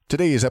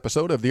Today's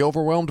episode of The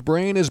Overwhelmed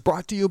Brain is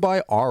brought to you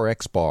by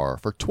RX Bar.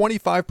 For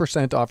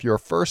 25% off your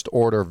first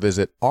order,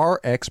 visit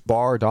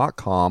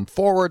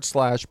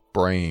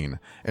rxbar.com/brain.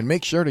 And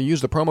make sure to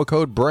use the promo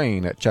code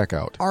BRAIN at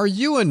checkout. Are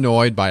you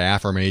annoyed by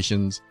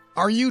affirmations?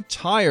 Are you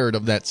tired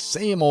of that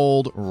same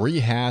old,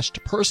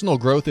 rehashed personal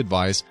growth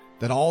advice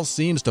that all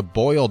seems to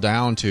boil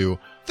down to,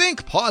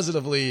 think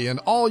positively and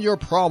all your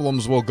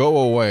problems will go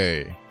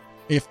away?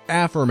 If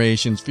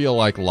affirmations feel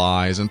like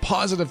lies and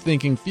positive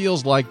thinking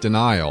feels like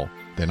denial,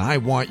 then I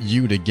want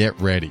you to get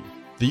ready.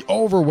 The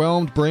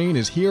Overwhelmed Brain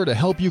is here to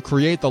help you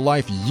create the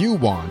life you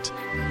want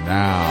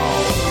now.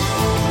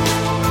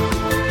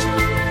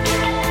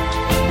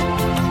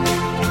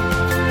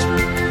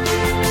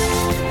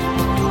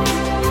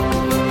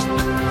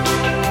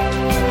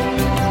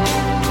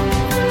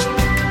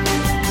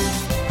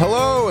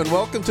 Hello and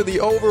welcome to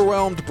The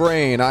Overwhelmed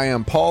Brain. I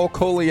am Paul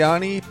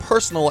Coliani,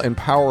 personal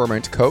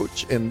empowerment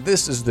coach, and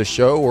this is the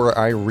show where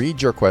I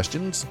read your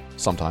questions,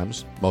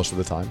 sometimes, most of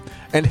the time,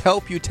 and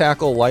help you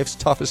tackle life's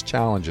toughest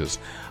challenges.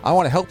 I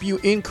want to help you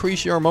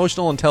increase your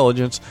emotional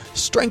intelligence,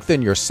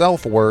 strengthen your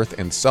self-worth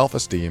and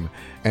self-esteem,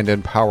 and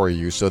empower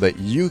you so that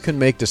you can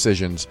make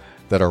decisions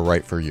that are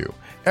right for you.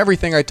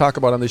 Everything I talk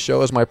about on this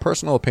show is my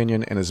personal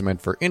opinion and is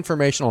meant for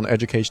informational and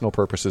educational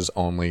purposes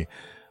only.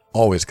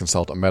 Always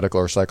consult a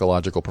medical or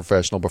psychological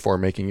professional before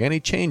making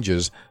any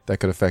changes that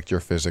could affect your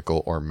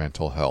physical or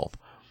mental health.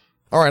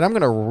 All right, I'm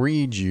going to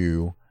read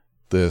you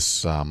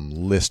this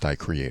list I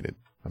created.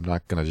 I'm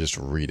not going to just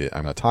read it.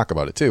 I'm going to talk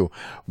about it too.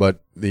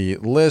 But the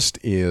list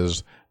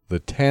is the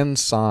 10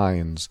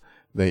 signs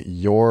that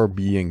you're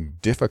being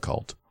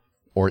difficult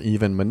or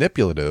even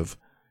manipulative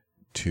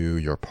to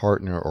your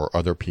partner or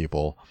other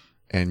people,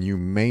 and you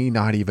may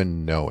not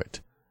even know it.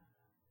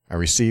 I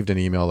received an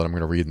email that I'm going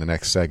to read in the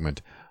next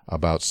segment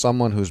about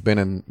someone who's been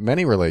in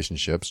many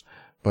relationships,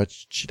 but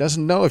she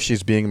doesn't know if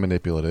she's being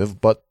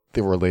manipulative, but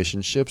the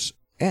relationships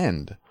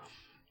end.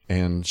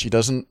 And she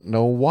doesn't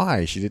know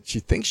why. She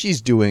thinks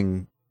she's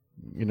doing,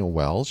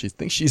 well. She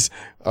thinks she's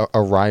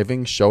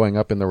arriving, showing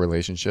up in the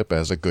relationship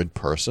as a good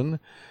person.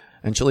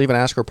 And she'll even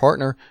ask her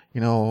partner,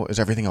 is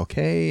everything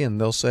okay? And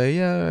they'll say,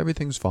 yeah,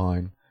 everything's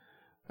fine.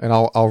 And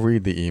I'll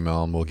read the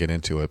email and we'll get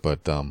into it.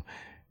 But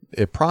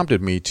it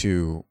prompted me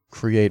to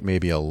create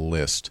maybe a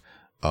list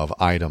of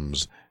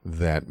items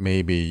that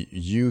maybe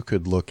you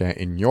could look at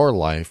in your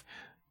life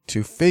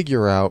to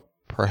figure out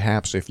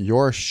perhaps if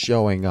you're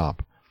showing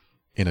up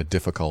in a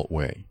difficult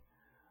way.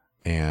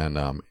 And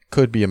it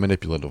could be a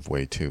manipulative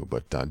way too,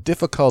 but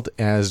difficult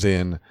as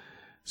in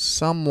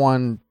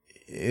someone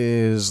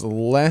is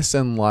less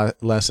and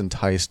less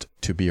enticed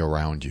to be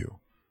around you.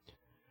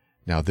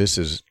 Now, this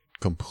is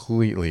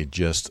completely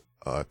just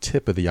a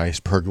tip of the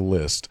iceberg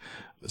list.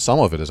 Some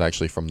of it is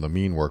actually from the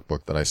Mean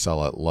Workbook that I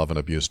sell at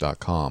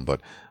loveandabuse.com,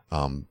 but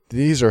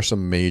these are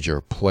some major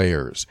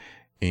players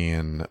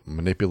in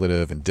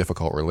manipulative and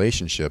difficult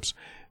relationships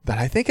that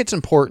I think it's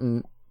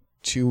important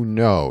to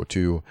know,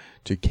 to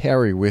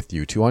carry with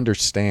you, to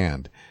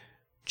understand,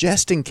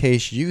 just in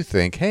case you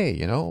think,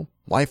 hey,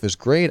 life is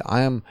great.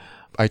 I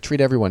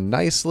treat everyone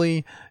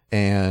nicely,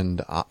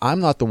 and I'm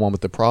not the one with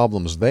the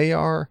problems. They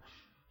are.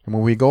 And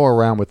when we go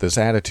around with this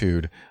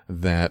attitude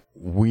that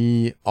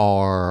we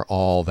are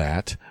all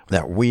that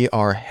we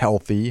are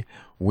healthy,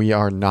 we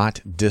are not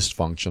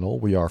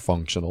dysfunctional, we are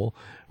functional.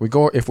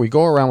 If we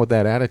go around with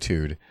that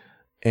attitude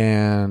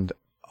and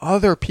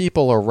other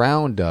people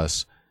around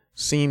us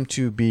seem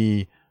to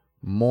be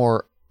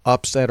more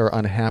upset or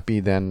unhappy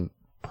than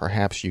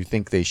perhaps you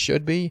think they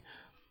should be,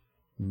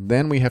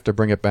 then we have to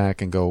bring it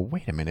back and go,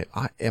 wait a minute,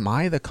 am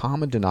I the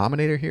common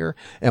denominator here?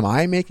 Am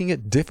I making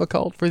it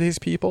difficult for these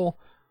people?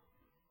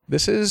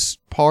 This is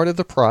part of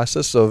the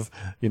process of,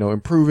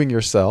 improving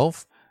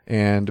yourself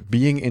and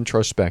being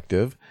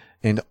introspective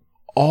and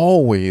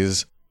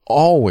always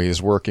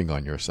working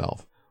on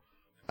yourself.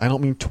 I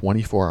don't mean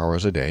 24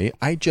 hours a day.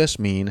 I just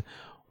mean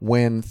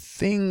when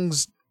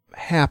things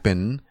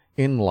happen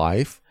in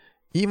life,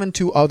 even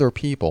to other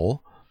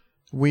people,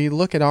 we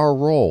look at our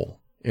role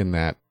in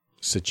that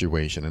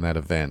situation, in that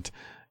event,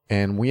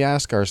 and we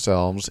ask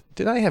ourselves,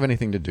 did I have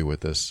anything to do with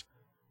this?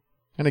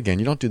 And again,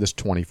 you don't do this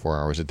 24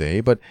 hours a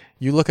day, but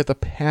you look at the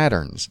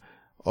patterns.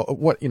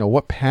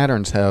 What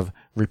patterns have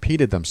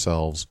repeated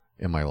themselves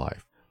in my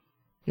life?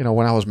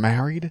 When I was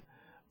married,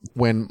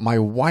 when my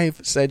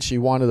wife said she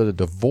wanted a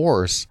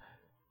divorce,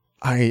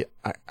 I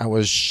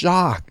was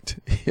shocked.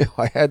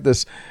 I had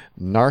this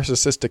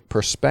narcissistic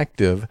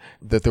perspective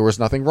that there was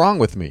nothing wrong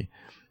with me.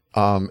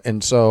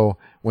 And so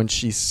when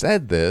she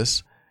said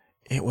this,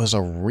 it was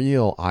a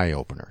real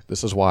eye-opener.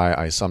 This is why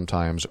I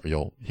sometimes,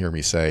 you'll hear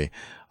me say,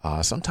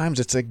 sometimes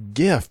it's a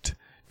gift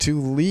to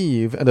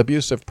leave an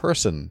abusive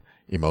person,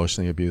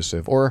 emotionally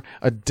abusive, or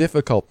a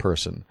difficult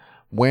person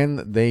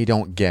when they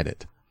don't get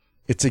it.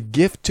 It's a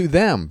gift to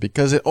them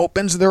because it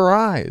opens their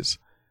eyes.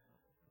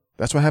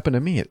 That's what happened to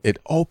me. It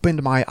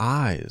opened my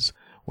eyes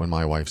when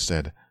my wife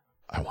said,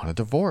 I want a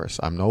divorce.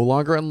 I'm no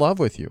longer in love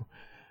with you.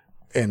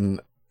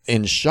 And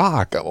in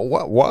shock,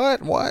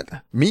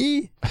 what?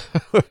 Me?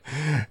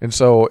 And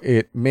so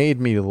it made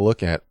me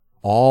look at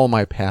all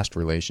my past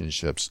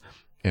relationships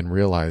and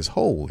realize,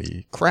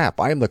 holy crap,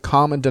 I am the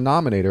common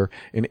denominator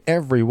in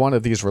every one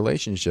of these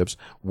relationships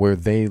where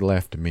they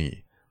left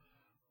me.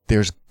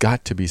 There's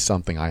got to be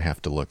something I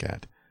have to look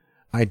at.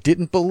 I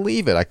didn't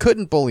believe it. I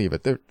couldn't believe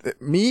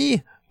it.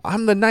 Me?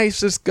 I'm the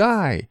nicest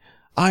guy.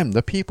 I'm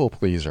the people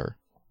pleaser.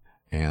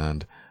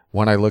 And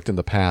when I looked in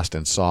the past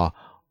and saw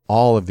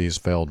all of these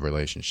failed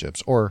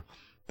relationships, or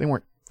they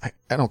weren't, I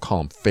don't call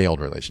them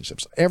failed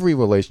relationships. Every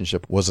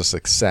relationship was a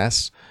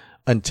success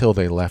until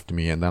they left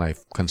me, and then I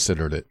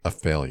considered it a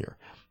failure.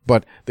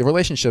 But the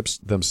relationships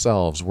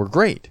themselves were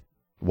great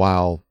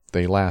while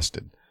they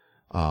lasted,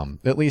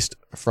 at least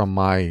from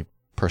my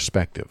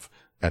perspective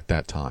at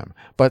that time.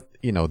 But,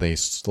 they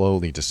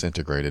slowly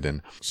disintegrated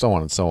and so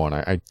on and so on.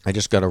 I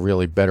just got a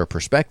really better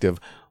perspective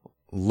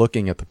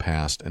looking at the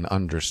past and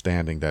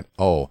understanding that,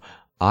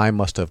 I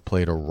must have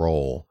played a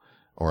role,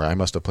 or I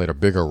must have played a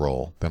bigger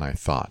role than I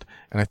thought.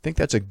 And I think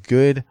that's a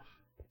good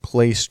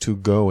place to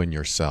go in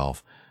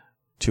yourself,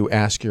 to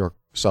ask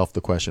yourself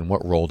the question,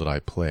 what role did I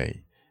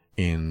play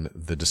in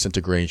the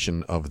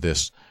disintegration of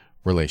this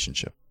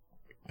relationship?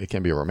 It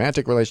can be a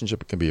romantic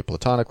relationship, it can be a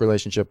platonic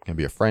relationship, it can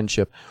be a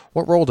friendship.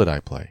 What role did I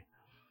play?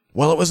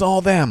 Well, it was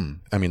all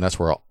them. I mean, that's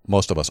where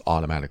most of us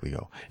automatically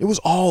go. It was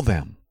all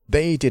them.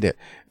 They did it.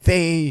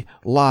 They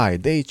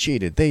lied. They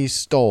cheated. They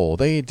stole.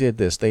 They did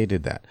this. They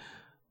did that.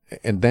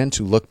 And then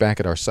to look back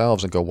at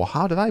ourselves and go, well,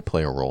 how did I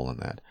play a role in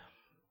that?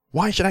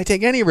 Why should I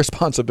take any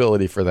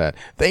responsibility for that?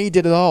 They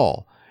did it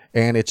all.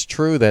 And it's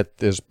true that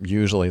there's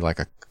usually like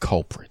a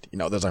culprit.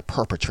 There's a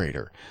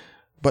perpetrator.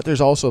 But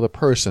there's also the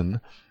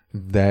person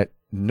that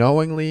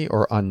knowingly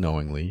or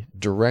unknowingly,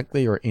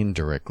 directly or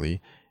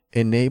indirectly,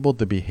 enabled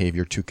the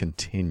behavior to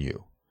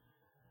continue.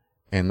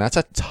 And that's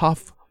a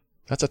tough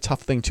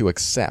thing to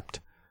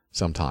accept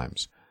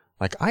sometimes.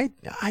 Like, I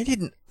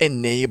didn't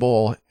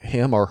enable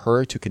him or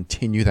her to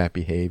continue that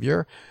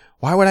behavior.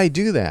 Why would I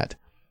do that?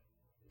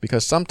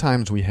 Because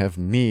sometimes we have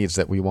needs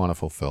that we want to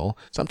fulfill.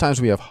 Sometimes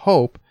we have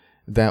hope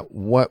that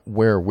what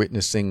we're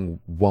witnessing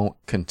won't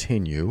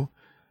continue.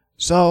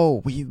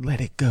 So we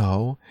let it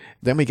go.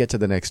 Then we get to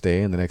the next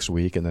day and the next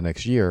week and the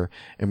next year,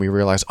 and we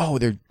realize,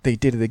 they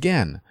did it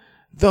again.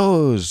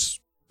 Those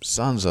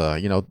sons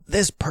of,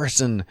 this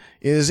person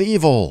is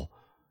evil.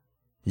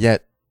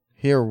 Yet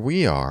here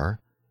we are,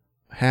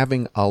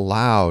 having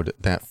allowed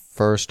that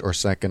first or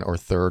second or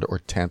third or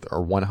 10th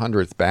or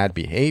 100th bad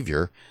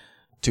behavior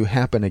to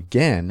happen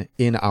again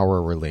in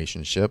our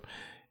relationship,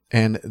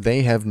 and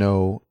they have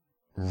no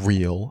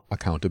real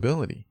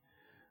accountability.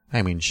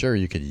 I mean, sure,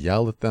 you could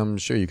yell at them,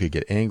 sure, you could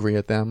get angry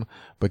at them,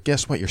 but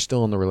guess what? You're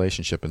still in the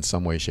relationship in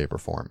some way, shape, or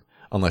form,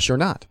 unless you're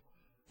not.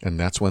 And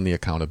that's when the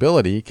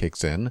accountability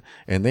kicks in,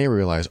 and they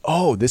realize,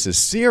 this is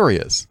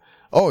serious.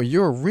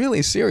 You're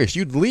really serious.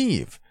 You'd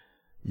leave.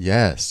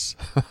 Yes.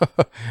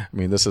 I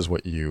mean, this is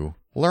what you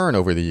learn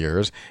over the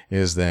years,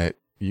 is that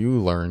you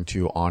learn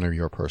to honor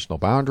your personal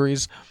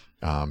boundaries.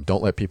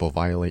 Don't let people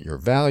violate your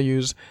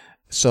values,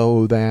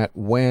 so that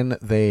when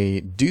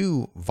they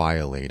do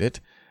violate it,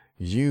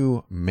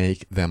 you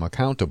make them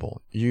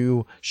accountable.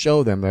 You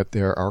show them that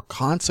there are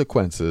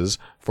consequences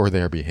for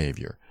their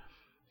behavior.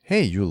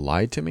 Hey, you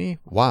lied to me?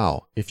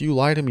 Wow. If you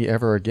lie to me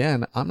ever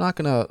again, I'm not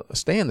going to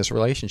stay in this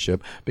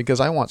relationship, because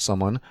I want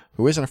someone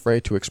who isn't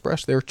afraid to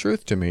express their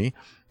truth to me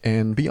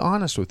and be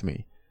honest with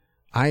me.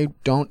 I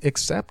don't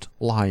accept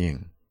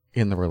lying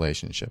in the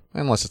relationship,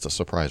 unless it's a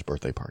surprise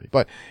birthday party.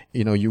 But,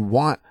 you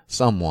want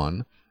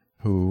someone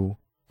who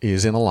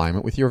is in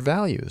alignment with your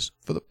values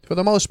for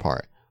the most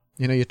part.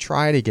 You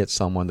try to get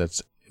someone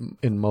that's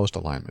in most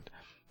alignment.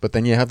 But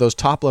then you have those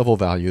top level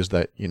values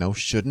that,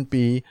 shouldn't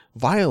be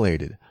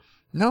violated.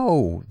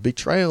 No,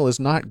 betrayal is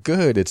not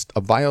good. It's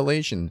a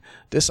violation.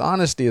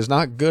 Dishonesty is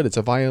not good. It's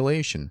a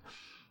violation.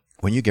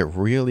 When you get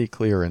really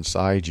clear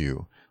inside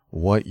you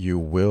what you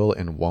will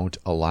and won't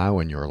allow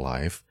in your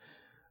life,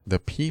 the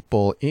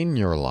people in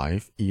your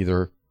life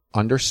either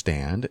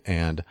understand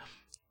and,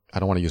 I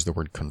don't want to use the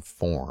word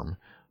conform,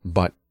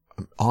 but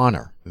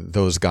honor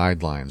those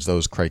guidelines,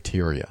 those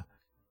criteria.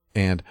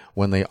 And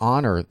when they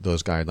honor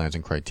those guidelines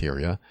and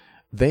criteria,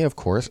 they, of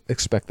course,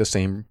 expect the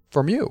same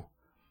from you.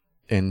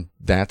 And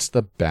that's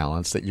the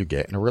balance that you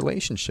get in a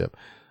relationship.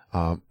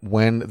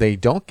 When they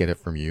don't get it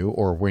from you,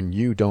 or when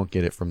you don't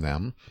get it from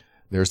them,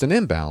 there's an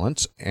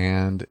imbalance,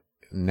 and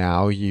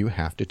now you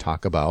have to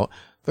talk about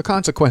the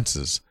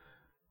consequences.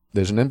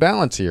 There's an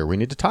imbalance here. We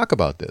need to talk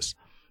about this.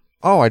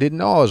 I didn't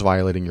know I was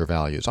violating your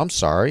values. I'm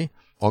sorry.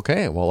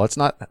 Okay, well, let's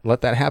not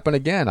let that happen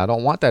again. I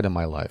don't want that in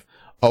my life.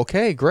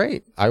 Okay,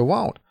 great. I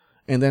won't.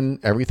 And then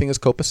everything is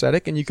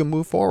copacetic and you can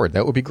move forward.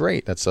 That would be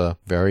great. That's a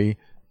very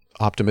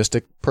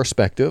optimistic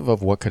perspective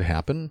of what could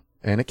happen,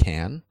 and it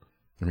can.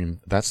 I mean,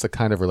 that's the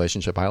kind of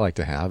relationship I like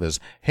to have, is,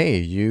 hey,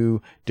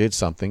 you did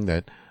something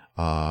that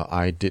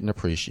I didn't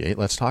appreciate.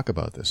 Let's talk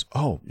about this.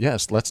 Oh,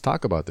 yes, let's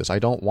talk about this. I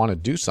don't want to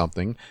do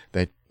something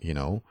that,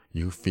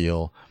 you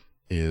feel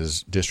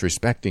is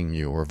disrespecting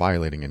you or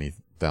violating any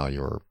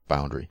value or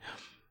boundary.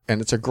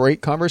 And it's a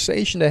great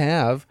conversation to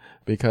have,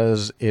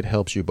 because it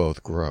helps you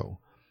both grow.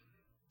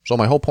 So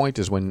my whole point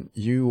is when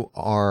you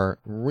are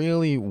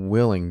really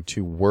willing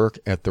to work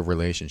at the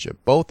relationship,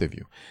 both of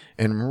you,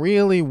 and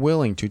really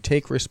willing to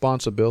take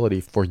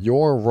responsibility for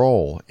your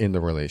role in the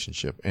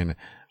relationship and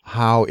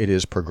how it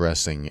is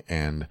progressing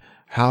and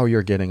how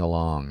you're getting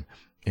along,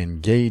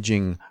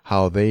 engaging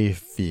how they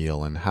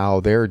feel and how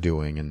they're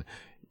doing, and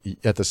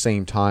at the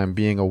same time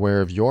being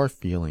aware of your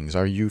feelings.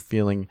 Are you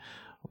feeling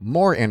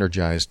more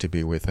energized to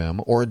be with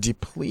them or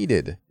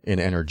depleted in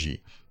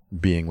energy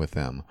being with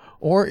them?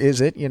 Or is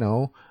it,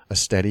 a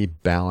steady,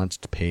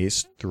 balanced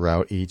pace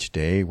throughout each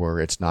day where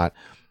it's not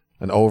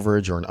an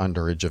overage or an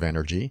underage of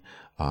energy?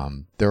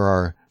 There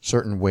are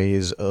certain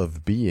ways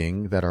of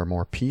being that are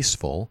more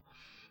peaceful,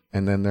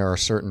 and then there are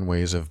certain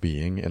ways of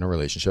being in a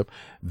relationship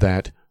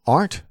that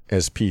aren't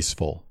as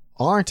peaceful,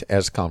 aren't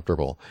as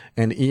comfortable,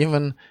 and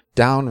even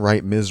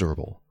downright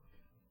miserable.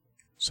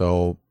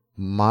 So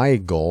my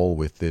goal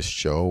with this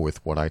show,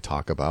 with what I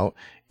talk about,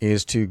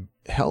 is to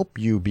help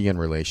you be in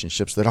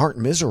relationships that aren't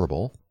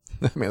miserable.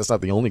 I mean, that's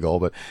not the only goal,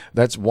 but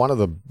that's one of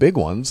the big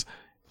ones.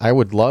 I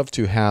would love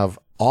to have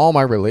all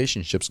my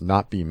relationships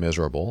not be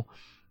miserable.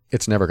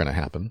 It's never going to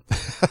happen.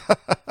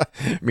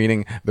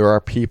 Meaning there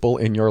are people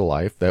in your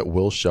life that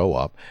will show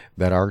up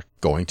that are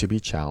going to be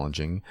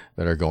challenging,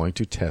 that are going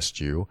to test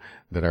you,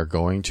 that are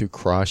going to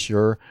cross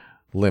your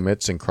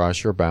limits and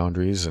cross your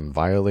boundaries and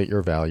violate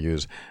your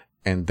values.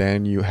 And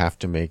then you have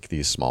to make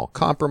these small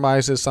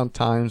compromises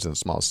sometimes and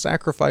small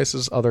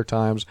sacrifices other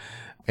times.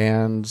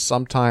 And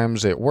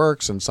sometimes it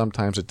works and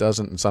sometimes it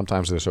doesn't. And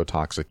sometimes they're so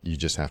toxic you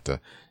just have to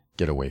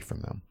get away from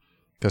them.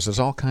 Because there's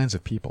all kinds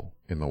of people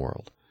in the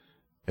world.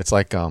 It's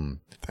like,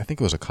 I think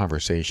it was a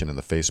conversation in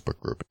the Facebook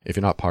group. If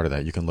you're not part of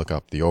that, you can look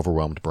up the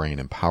Overwhelmed Brain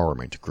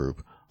Empowerment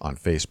group on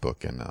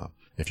Facebook. And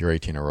if you're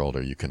 18 or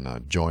older, you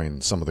can join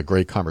some of the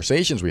great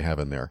conversations we have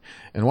in there.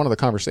 And one of the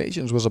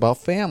conversations was about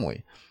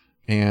family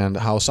and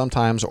how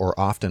sometimes or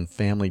often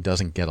family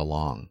doesn't get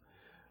along.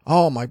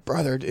 Oh, my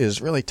brother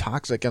is really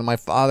toxic and my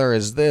father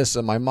is this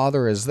and my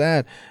mother is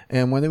that.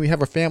 And when we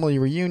have a family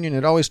reunion,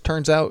 it always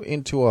turns out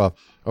into a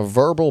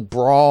verbal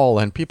brawl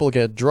and people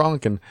get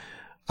drunk. And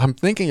I'm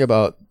thinking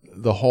about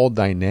the whole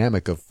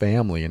dynamic of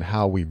family and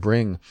how we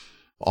bring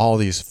all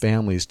these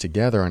families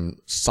together, and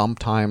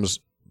sometimes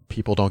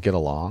people don't get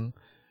along.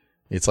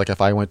 It's like if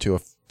I went to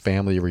a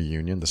family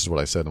reunion, this is what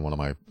I said in one of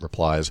my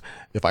replies,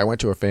 if I went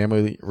to a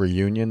family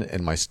reunion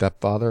and my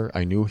stepfather,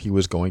 I knew he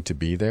was going to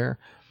be there,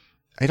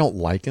 I don't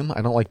like him,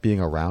 I don't like being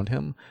around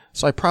him,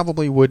 so I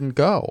probably wouldn't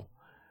go.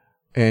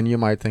 And you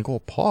might think, well,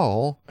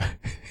 Paul,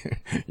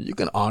 you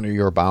can honor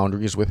your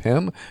boundaries with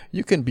him,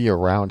 you can be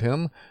around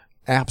him.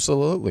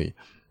 Absolutely.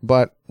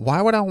 But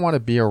why would I want to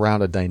be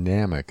around a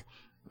dynamic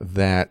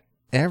that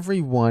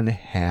everyone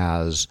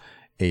has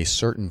a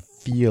certain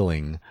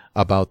feeling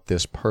about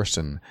this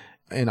person,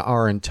 and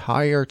our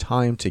entire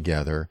time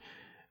together,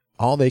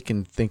 all they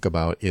can think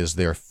about is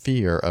their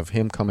fear of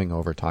him coming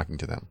over talking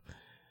to them?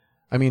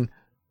 I mean,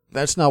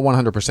 that's not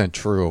 100%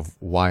 true of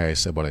why I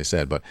said what I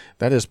said, but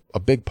that is a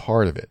big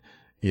part of it,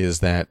 is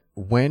that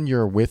when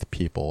you're with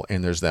people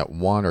and there's that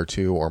one or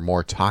two or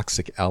more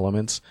toxic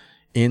elements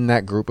in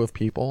that group of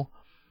people,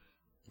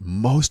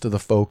 most of the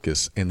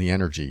focus and the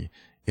energy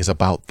is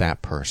about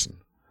that person.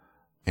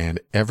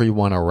 And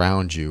everyone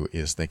around you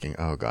is thinking,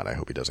 oh God, I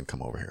hope he doesn't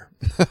come over here.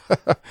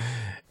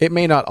 It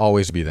may not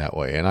always be that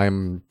way. And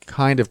I'm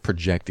kind of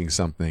projecting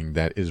something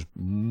that is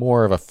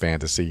more of a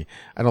fantasy.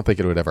 I don't think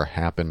it would ever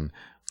happen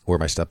where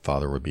my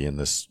stepfather would be in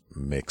this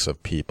mix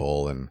of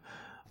people. And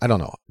I don't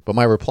know. But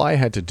my reply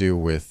had to do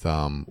with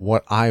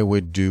what I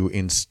would do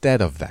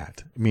instead of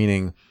that.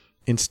 Meaning,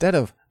 instead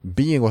of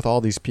being with all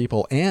these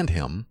people and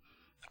him,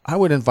 I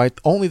would invite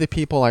only the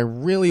people I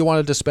really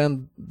wanted to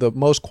spend the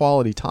most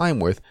quality time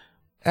with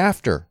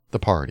after the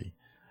party.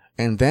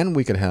 And then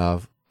we could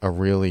have a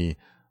really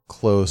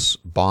close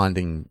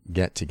bonding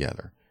get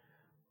together.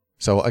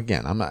 So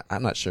again,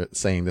 I'm not sure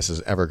saying this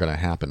is ever going to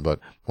happen, but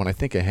when I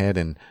think ahead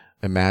and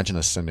imagine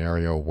a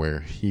scenario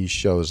where he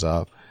shows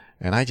up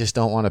and I just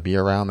don't want to be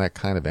around that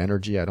kind of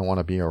energy. I don't want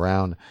to be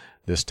around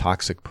this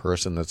toxic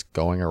person that's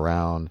going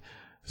around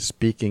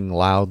speaking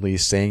loudly,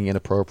 saying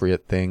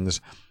inappropriate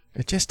things.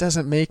 It just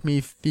doesn't make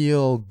me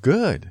feel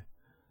good.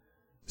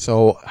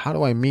 So how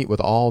do I meet with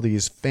all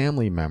these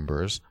family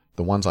members,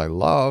 the ones I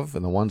love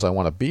and the ones I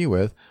want to be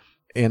with,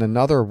 in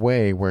another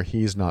way where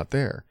he's not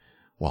there?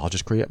 Well, I'll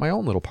just create my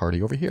own little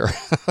party over here.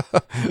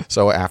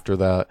 So after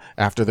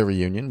the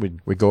reunion,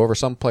 we'd go over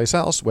someplace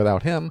else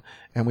without him,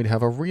 and we'd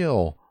have a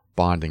real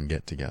bonding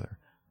get together.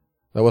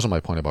 That wasn't my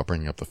point about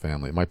bringing up the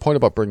family. My point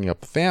about bringing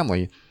up the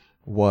family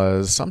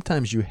was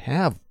sometimes you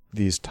have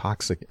these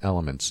toxic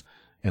elements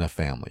in a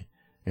family.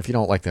 If you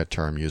don't like that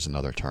term, use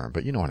another term.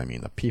 But you know what I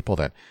mean. The people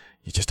that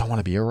you just don't want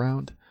to be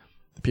around.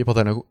 The people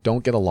that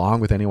don't get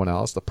along with anyone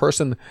else. The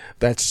person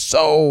that's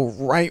so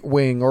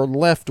right-wing or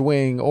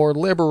left-wing or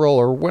liberal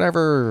or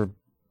whatever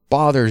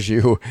bothers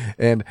you,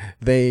 and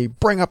they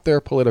bring up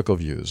their political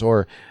views.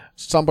 Or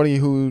somebody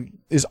who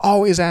is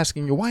always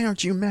asking you, why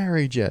aren't you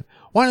married yet?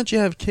 Why don't you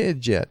have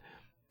kids yet?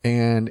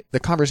 And the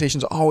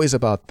conversation's always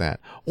about that.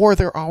 Or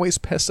they're always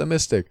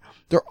pessimistic.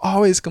 They're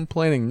always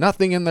complaining.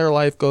 Nothing in their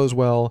life goes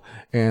well,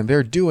 and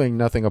they're doing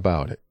nothing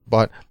about it.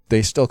 But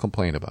they still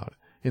complain about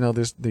it.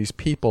 There's these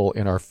people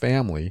in our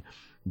family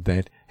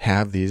that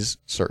have these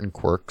certain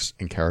quirks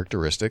and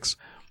characteristics.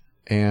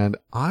 And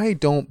I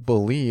don't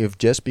believe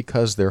just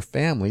because they're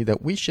family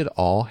that we should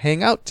all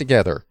hang out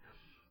together.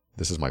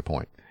 This is my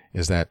point,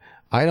 is that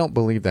I don't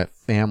believe that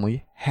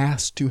family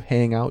has to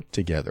hang out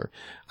together.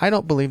 I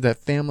don't believe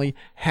that family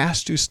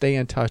has to stay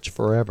in touch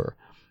forever.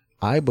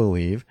 I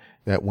believe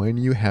that when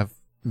you have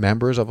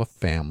members of a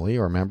family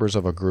or members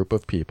of a group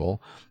of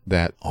people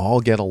that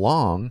all get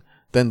along,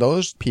 then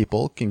those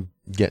people can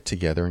get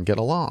together and get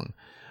along.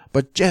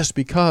 But just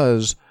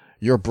because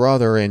your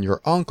brother and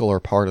your uncle are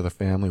part of the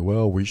family,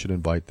 well, we should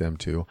invite them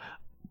too.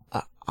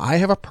 I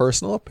have a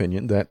personal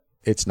opinion that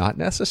it's not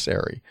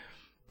necessary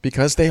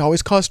because they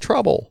always cause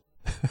trouble.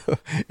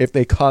 If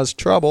they cause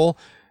trouble,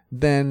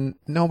 then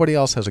nobody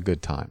else has a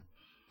good time.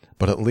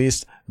 But at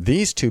least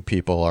these two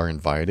people are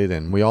invited,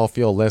 and we all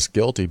feel less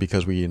guilty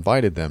because we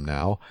invited them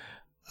now.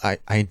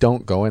 I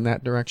don't go in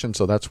that direction,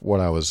 so that's what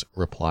I was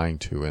replying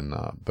to in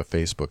the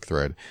Facebook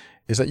thread,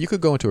 is that you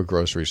could go into a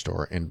grocery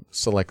store and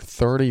select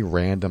 30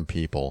 random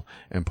people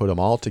and put them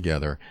all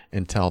together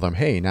and tell them,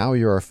 hey, now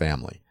you're a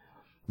family.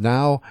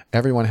 Now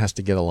everyone has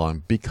to get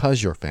along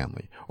because you're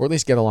family, or at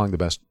least get along the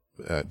best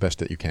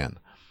that you can.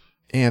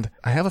 And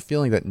I have a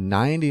feeling that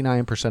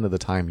 99% of the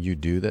time you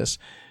do this,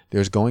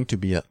 there's going to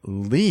be at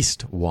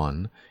least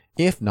one,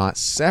 if not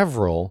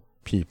several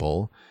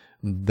people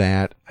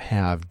that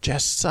have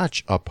just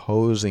such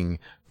opposing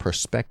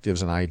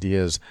perspectives and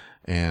ideas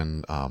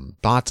and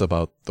thoughts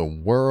about the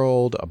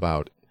world,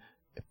 about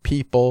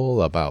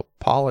people, about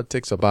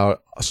politics,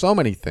 about so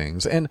many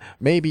things, and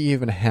maybe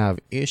even have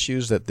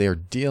issues that they're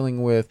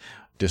dealing with,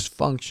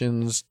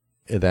 dysfunctions,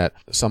 that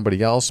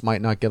somebody else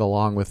might not get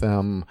along with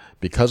them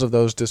because of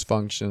those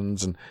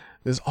dysfunctions. And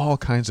there's all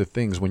kinds of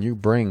things. When you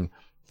bring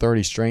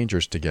 30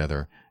 strangers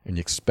together and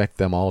you expect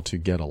them all to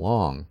get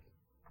along,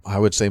 I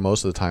would say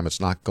most of the time it's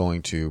not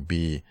going to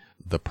be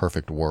the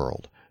perfect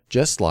world.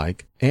 Just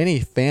like any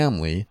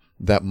family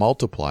that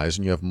multiplies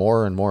and you have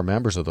more and more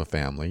members of the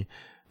family,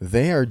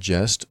 they are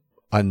just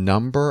a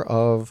number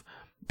of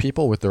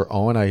people with their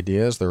own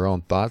ideas, their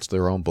own thoughts,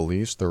 their own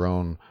beliefs, their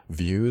own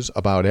views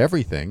about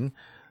everything.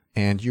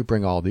 And you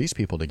bring all these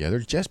people together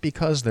just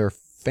because they're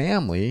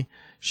family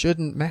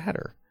shouldn't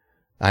matter.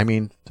 I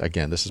mean,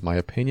 again, this is my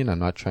opinion. I'm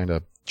not trying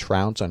to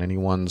trounce on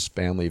anyone's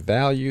family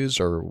values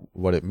or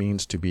what it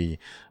means to be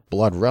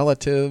blood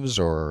relatives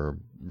or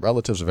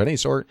relatives of any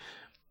sort.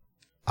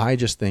 I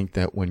just think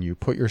that when you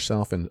put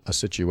yourself in a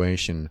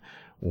situation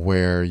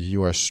where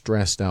you are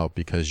stressed out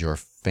because your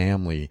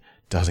family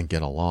doesn't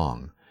get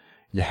along,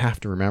 you have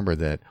to remember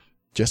that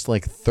just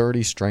like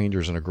 30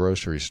 strangers in a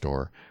grocery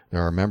store,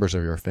 there are members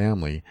of your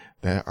family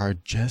that are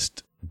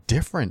just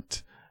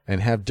different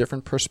and have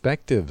different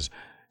perspectives.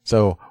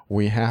 So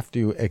we have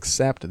to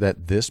accept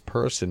that this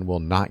person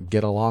will not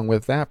get along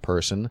with that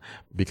person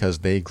because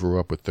they grew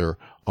up with their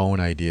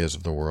own ideas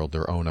of the world,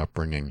 their own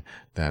upbringing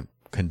that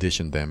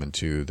conditioned them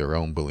into their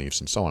own beliefs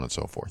and so on and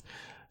so forth.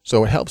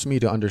 So it helps me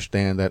to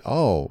understand that,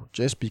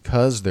 just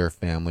because they're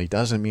family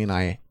doesn't mean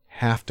I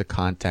have to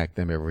contact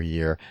them every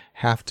year,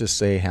 have to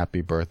say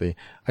happy birthday.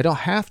 I don't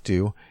have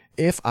to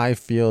if I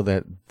feel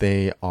that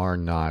they are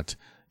not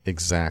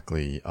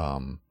exactly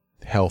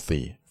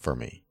healthy for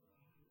me.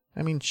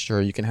 I mean,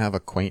 sure, you can have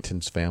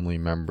acquaintance family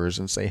members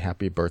and say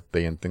happy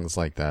birthday and things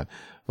like that.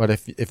 But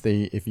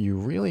if you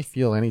really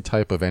feel any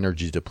type of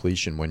energy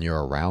depletion when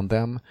you're around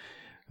them,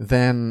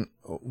 then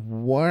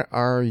what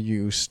are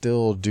you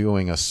still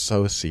doing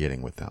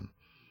associating with them?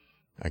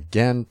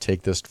 Again,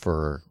 take this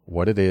for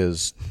what it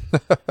is.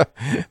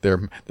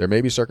 There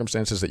may be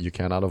circumstances that you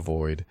cannot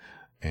avoid.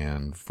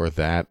 And for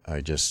that,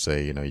 I just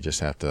say, you just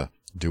have to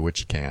do what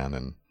you can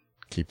and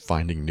keep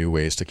finding new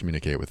ways to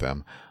communicate with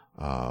them.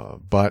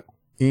 But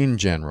in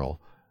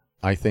general,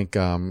 I think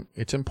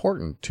it's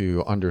important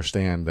to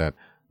understand that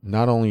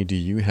not only do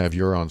you have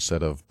your own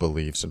set of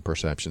beliefs and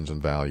perceptions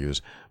and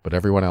values, but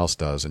everyone else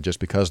does. And just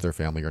because they're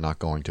family, you're not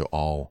going to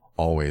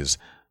always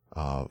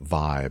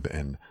vibe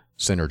and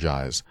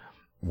synergize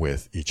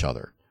with each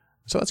other.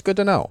 So it's good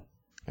to know.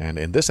 And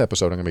in this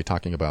episode, I'm going to be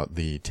talking about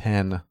the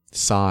 10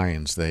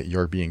 signs that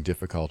you're being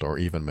difficult or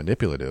even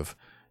manipulative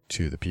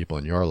to the people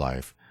in your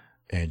life,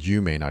 and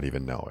you may not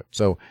even know it.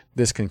 So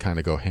this can kind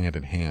of go hand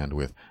in hand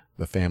with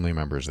the family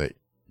members that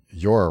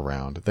you're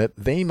around, that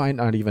they might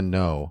not even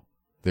know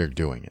they're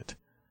doing it.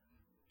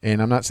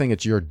 And I'm not saying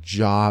it's your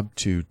job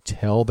to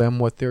tell them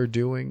what they're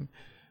doing.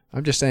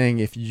 I'm just saying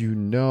if you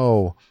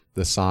know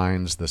the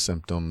signs, the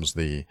symptoms,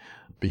 the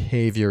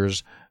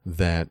behaviors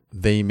that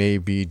they may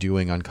be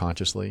doing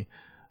unconsciously,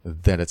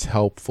 that it's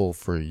helpful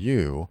for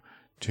you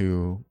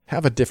to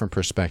have a different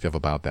perspective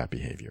about that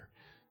behavior.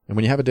 And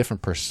when you have a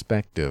different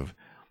perspective,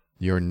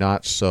 you're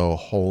not so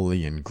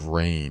wholly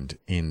ingrained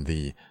in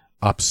the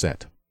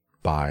upset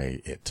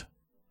by it.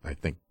 I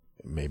think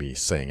maybe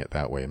saying it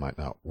that way might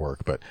not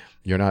work, but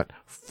you're not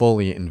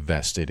fully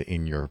invested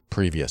in your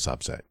previous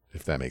upset,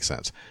 if that makes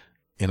sense.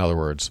 In other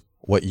words,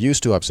 what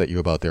used to upset you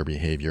about their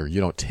behavior,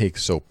 you don't take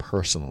so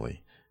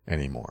personally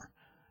anymore.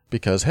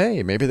 Because,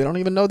 hey, maybe they don't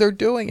even know they're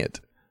doing it.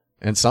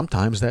 And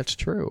sometimes that's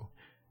true.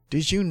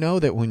 Did you know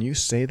that when you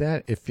say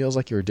that, it feels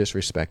like you're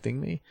disrespecting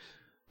me?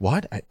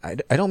 What? I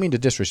don't mean to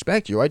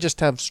disrespect you. I just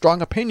have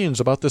strong opinions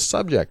about this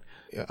subject.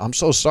 I'm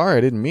so sorry.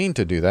 I didn't mean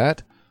to do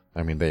that.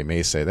 I mean, they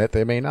may say that.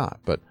 They may not.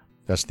 But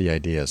that's the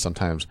idea.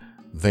 Sometimes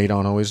they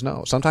don't always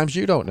know. Sometimes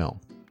you don't know.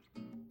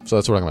 So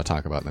that's what I'm going to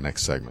talk about in the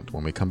next segment.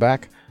 When we come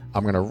back,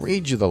 I'm going to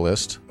read you the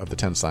list of the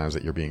 10 signs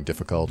that you're being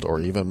difficult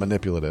or even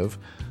manipulative.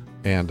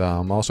 And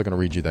I'm also going to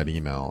read you that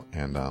email,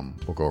 and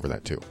we'll go over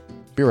that too.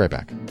 Be right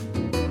back.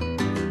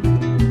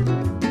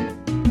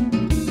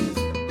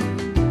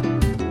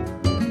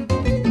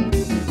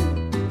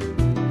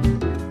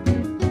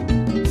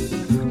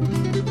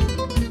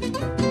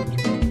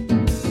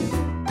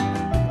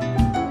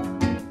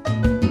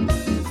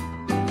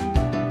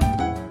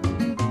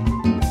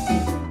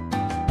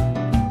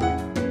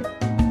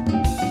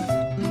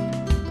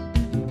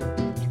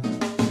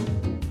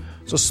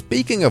 So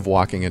speaking of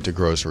walking into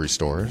grocery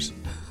stores,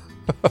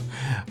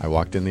 I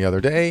walked in the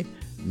other day,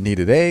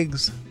 needed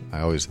eggs.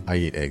 I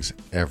eat eggs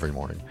every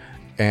morning.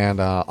 And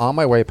on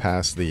my way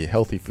past the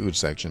healthy food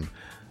section,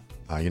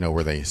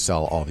 where they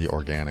sell all the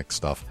organic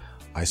stuff,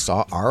 I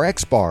saw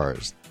RX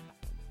bars.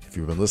 If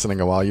you've been listening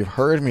a while, you've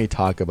heard me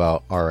talk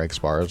about RX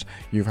bars.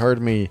 You've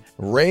heard me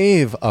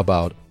rave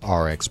about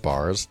RX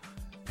bars.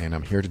 And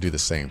I'm here to do the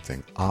same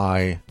thing.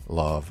 I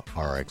love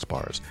RX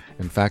bars.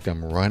 In fact,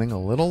 I'm running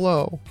a little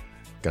low.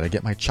 Got to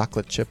get my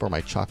chocolate chip or my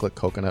chocolate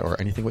coconut or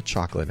anything with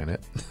chocolate in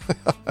it.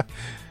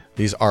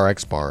 These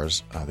RX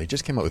bars, they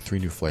just came out with 3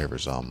 new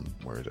flavors.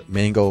 Where is it?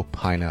 Mango,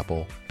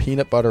 pineapple,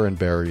 peanut butter and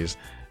berries,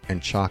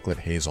 and chocolate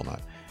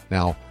hazelnut.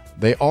 Now,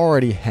 they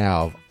already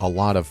have a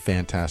lot of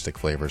fantastic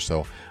flavors,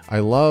 so I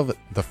love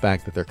the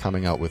fact that they're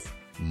coming out with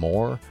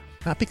more.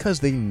 Not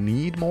because they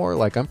need more,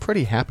 like I'm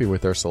pretty happy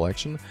with their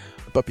selection,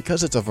 but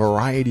because it's a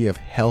variety of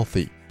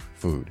healthy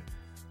food.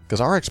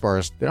 Because RX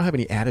bars, they don't have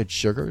any added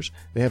sugars.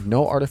 They have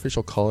no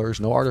artificial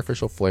colors, no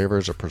artificial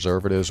flavors or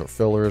preservatives or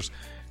fillers.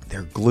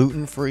 They're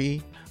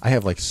gluten-free. I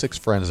have like 6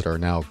 friends that are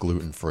now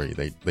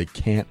gluten-free. They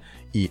can't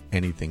eat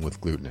anything with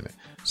gluten in it.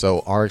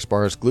 So RX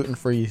bars,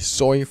 gluten-free,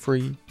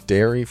 soy-free,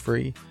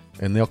 dairy-free,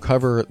 and they'll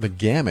cover the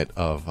gamut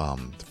of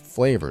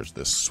flavors,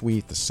 the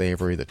sweet, the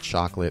savory, the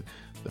chocolate,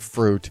 the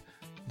fruit.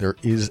 There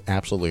is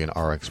absolutely an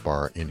RX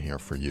bar in here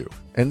for you.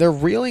 And they're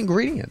real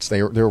ingredients.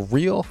 They're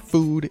real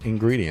food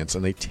ingredients,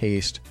 and they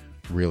taste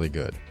really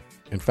good.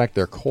 In fact,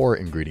 their core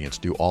ingredients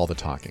do all the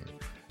talking.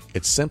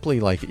 It's simply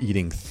like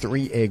eating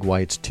 3 egg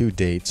whites, 2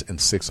 dates, and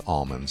 6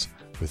 almonds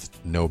with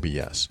no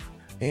BS.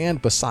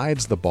 And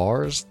besides the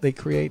bars they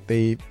create,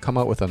 they come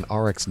out with an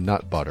RX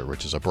nut butter,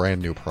 which is a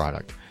brand new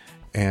product.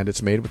 And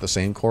it's made with the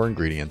same core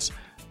ingredients,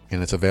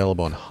 and it's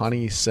available in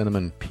honey,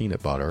 cinnamon,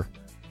 peanut butter,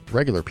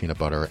 regular peanut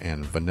butter,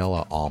 and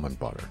vanilla almond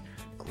butter.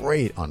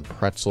 Great on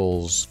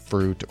pretzels,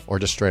 fruit, or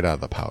just straight out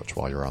of the pouch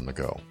while you're on the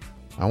go.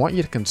 I want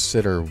you to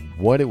consider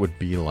what it would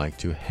be like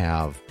to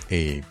have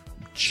a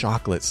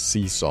chocolate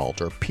sea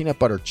salt, or peanut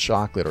butter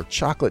chocolate, or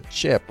chocolate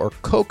chip, or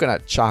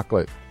coconut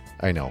chocolate.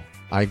 I know,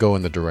 I go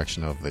in the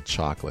direction of the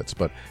chocolates,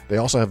 but they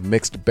also have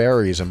mixed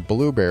berries and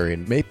blueberry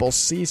and maple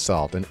sea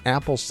salt and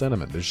apple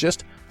cinnamon. There's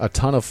just a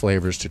ton of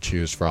flavors to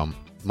choose from.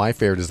 My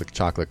favorite is the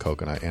chocolate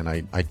coconut, and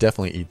I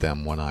definitely eat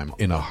them when I'm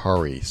in a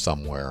hurry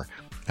somewhere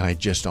and I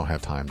just don't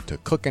have time to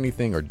cook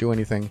anything or do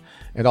anything.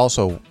 And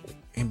also,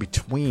 in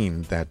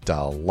between that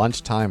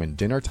lunchtime and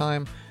dinner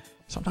time,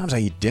 sometimes I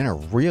eat dinner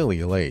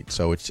really late,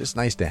 so it's just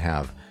nice to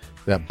have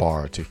that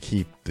bar to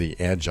keep the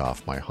edge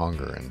off my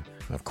hunger. And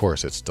of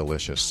course, it's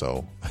delicious,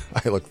 so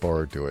I look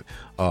forward to it.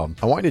 I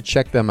want you to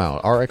check them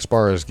out. RX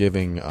Bar is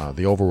giving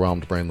the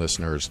Overwhelmed Brain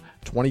listeners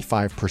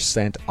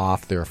 25%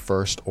 off their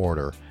first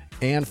order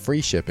and free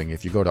shipping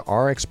if you go to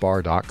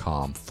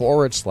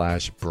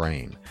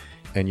rxbar.com/brain.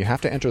 And you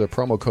have to enter the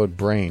promo code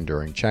BRAIN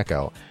during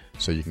checkout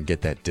so you can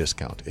get that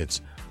discount.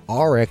 It's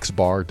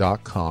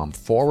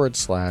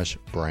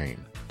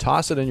rxbar.com/brain.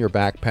 Toss it in your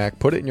backpack,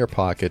 put it in your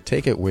pocket,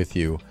 take it with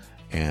you,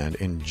 and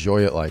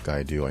enjoy it like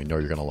I do. I know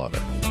you're going to love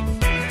it.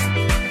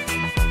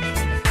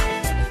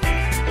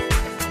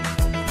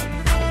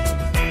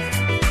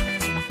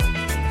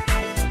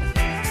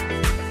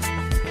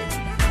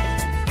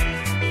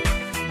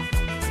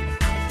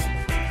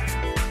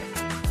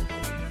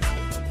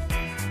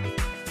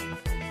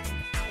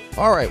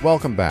 All right,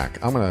 welcome back.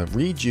 I'm going to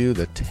read you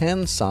the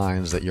 10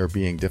 signs that you're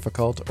being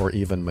difficult or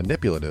even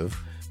manipulative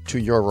to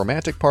your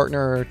romantic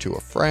partner, to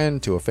a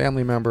friend, to a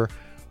family member.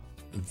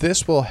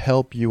 This will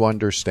help you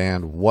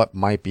understand what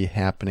might be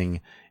happening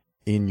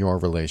in your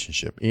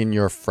relationship, in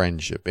your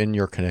friendship, in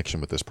your connection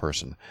with this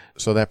person,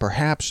 so that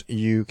perhaps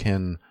you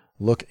can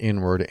look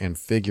inward and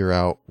figure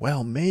out,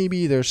 well,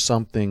 maybe there's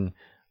something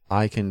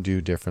I can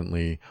do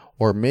differently,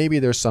 or maybe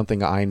there's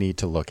something I need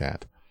to look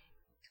at.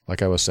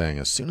 Like I was saying,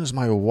 as soon as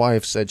my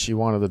wife said she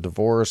wanted a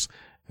divorce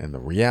and the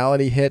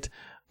reality hit,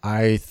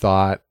 I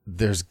thought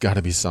there's got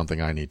to be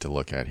something I need to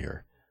look at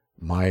here.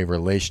 My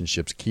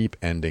relationships keep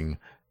ending.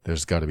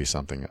 There's got to be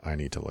something I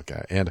need to look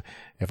at. And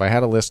if I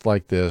had a list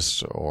like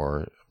this,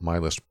 or my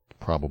list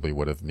probably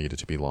would have needed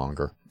to be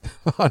longer,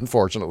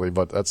 unfortunately,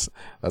 but that's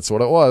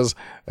what it was.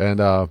 And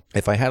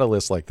if I had a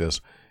list like this,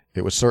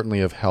 it would certainly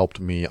have helped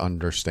me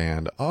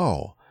understand,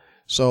 oh,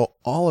 so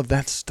all of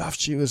that stuff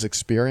she was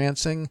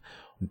experiencing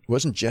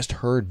wasn't just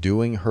her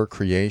doing her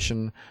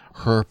creation,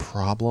 her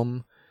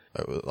problem.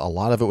 A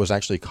lot of it was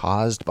actually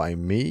caused by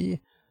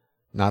me.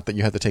 Not that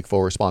you have to take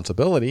full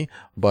responsibility,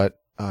 but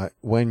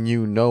when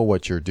you know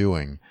what you're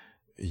doing,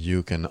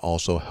 you can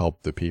also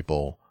help the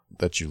people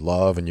that you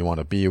love and you want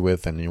to be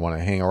with and you want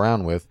to hang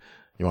around with,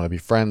 you want to be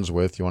friends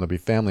with, you want to be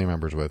family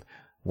members with.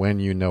 When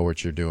you know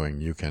what you're doing,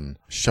 you can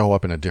show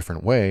up in a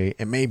different way,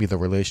 and maybe the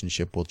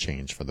relationship will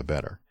change for the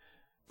better.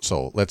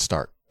 So let's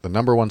start. The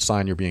number one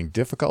sign you're being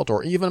difficult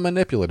or even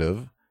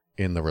manipulative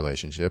in the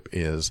relationship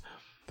is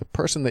the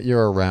person that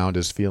you're around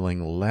is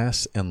feeling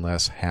less and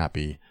less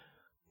happy,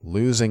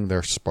 losing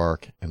their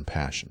spark and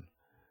passion.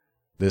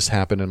 This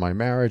happened in my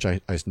marriage.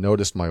 I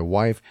noticed my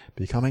wife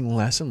becoming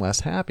less and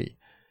less happy.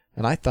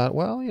 And I thought,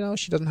 well,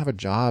 she doesn't have a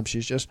job.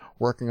 She's just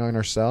working on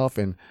herself,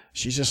 and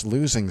she's just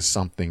losing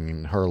something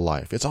in her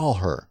life. It's all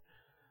her.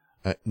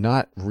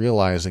 Not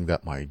realizing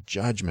that my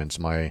judgments,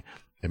 my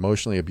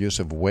emotionally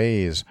abusive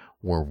ways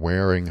were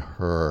wearing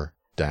her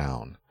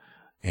down.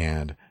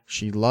 And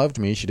she loved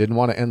me. She didn't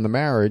want to end the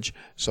marriage,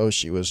 so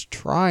she was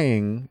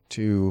trying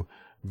to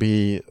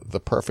be the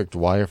perfect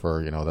wife,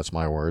 or, that's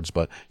my words,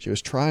 but she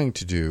was trying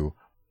to do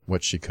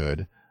what she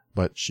could,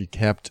 but she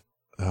kept,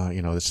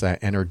 it's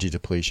that energy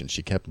depletion.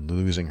 She kept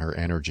losing her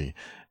energy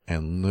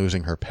and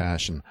losing her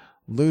passion,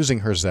 losing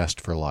her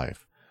zest for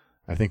life.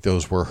 I think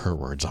those were her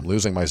words. I'm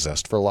losing my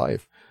zest for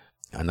life.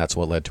 And that's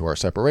what led to our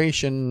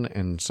separation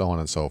and so on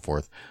and so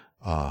forth.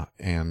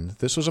 And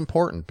this was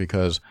important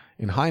because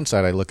in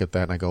hindsight, I look at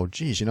that and I go,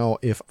 geez,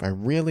 if I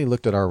really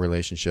looked at our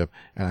relationship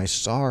and I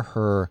saw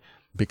her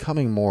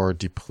becoming more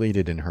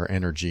depleted in her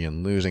energy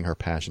and losing her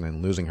passion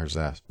and losing her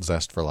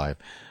zest for life,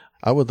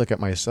 I would look at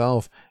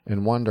myself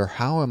and wonder,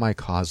 how am I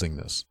causing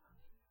this?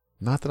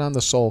 Not that I'm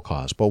the sole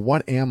cause, but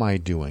what am I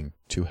doing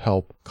to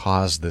help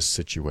cause this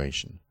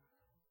situation?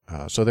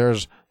 So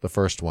there's the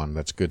first one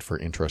that's good for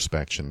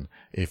introspection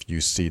if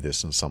you see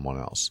this in someone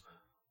else,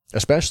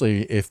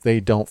 especially if they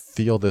don't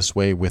feel this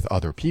way with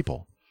other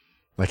people.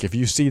 Like if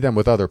you see them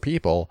with other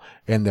people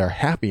and they're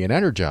happy and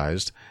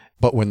energized,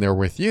 but when they're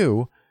with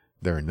you,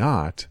 they're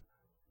not,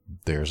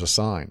 there's a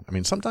sign. I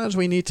mean, sometimes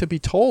we need to be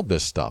told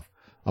this stuff.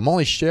 I'm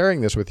only sharing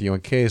this with you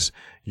in case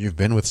you've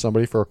been with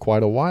somebody for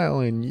quite a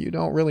while and you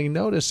don't really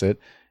notice it.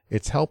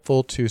 It's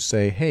helpful to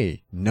say,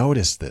 hey,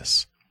 notice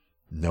this.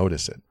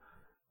 Notice it.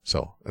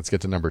 So let's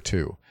get to number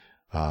 2.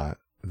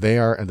 They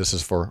are, and this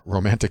is for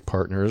romantic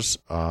partners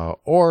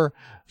or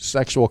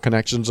sexual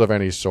connections of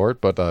any sort,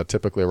 but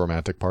typically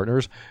romantic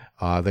partners,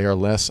 they are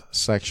less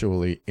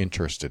sexually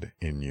interested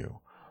in you.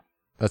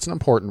 That's an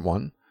important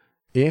one.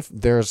 If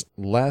there's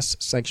less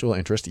sexual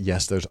interest,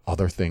 yes, there's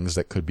other things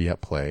that could be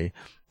at play.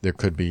 There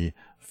could be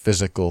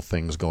physical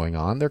things going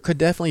on. There could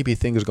definitely be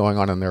things going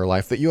on in their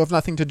life that you have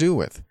nothing to do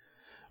with.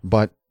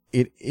 But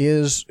it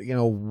is,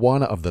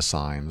 one of the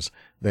signs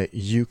that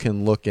you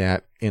can look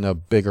at in a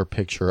bigger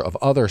picture of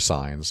other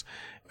signs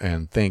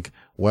and think,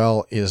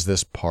 well, is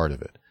this part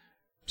of it?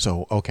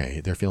 So, okay,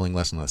 they're feeling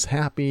less and less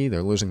happy.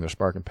 They're losing their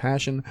spark and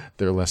passion.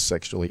 They're less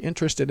sexually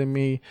interested in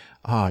me.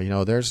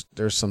 There's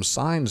some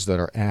signs that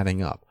are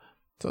adding up.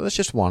 So that's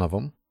just one of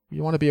them.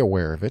 You want to be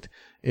aware of it.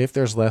 If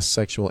there's less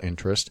sexual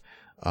interest,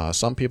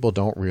 some people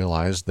don't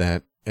realize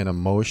that an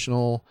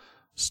emotional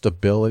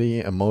stability,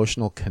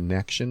 emotional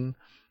connection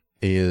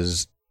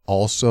is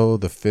also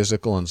the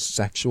physical and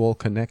sexual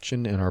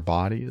connection in our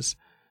bodies.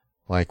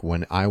 Like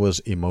when I was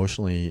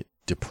emotionally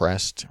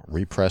depressed,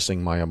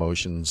 repressing my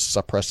emotions,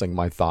 suppressing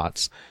my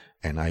thoughts,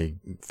 and I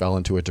fell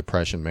into a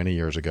depression many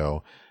years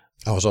ago,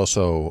 I was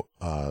also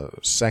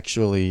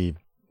sexually,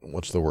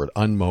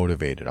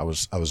 unmotivated.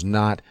 I was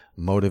not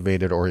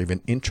motivated or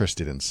even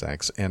interested in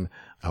sex. And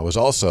I was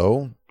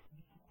also,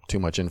 too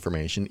much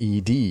information,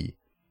 ED.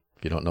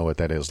 If you don't know what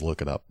that is, look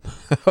it up.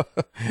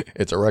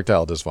 It's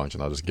erectile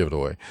dysfunction. I'll just give it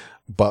away.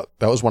 But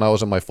that was when I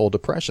was in my full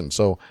depression.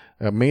 So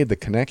I made the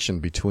connection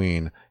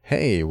between,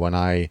 hey, when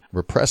I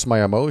repress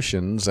my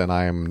emotions and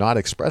I'm not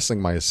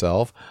expressing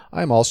myself,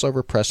 I'm also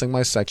repressing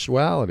my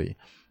sexuality.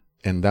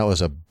 And that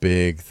was a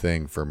big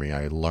thing for me.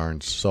 I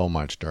learned so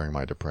much during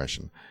my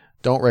depression.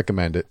 Don't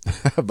recommend it,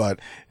 but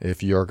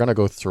if you're going to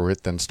go through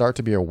it, then start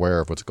to be aware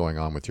of what's going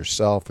on with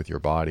yourself, with your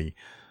body.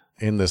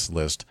 In this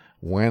list,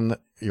 when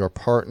your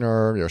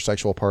partner, your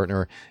sexual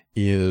partner,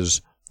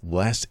 is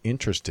less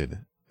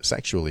interested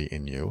sexually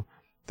in you,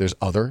 there's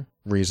other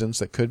reasons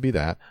that could be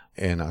that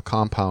in a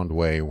compound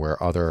way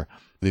where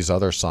these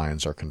other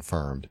signs are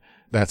confirmed.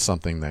 That's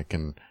something that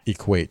can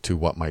equate to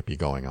what might be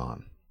going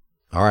on.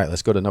 All right,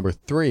 let's go to number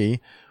 3,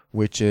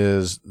 which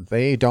is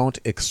they don't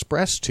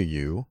express to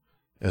you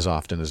as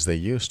often as they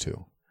used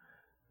to.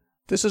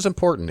 This is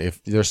important.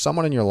 If there's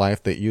someone in your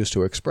life that used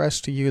to express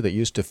to you, that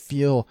used to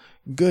feel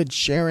good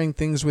sharing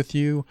things with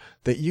you,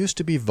 that used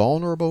to be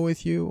vulnerable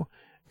with you,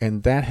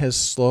 and that has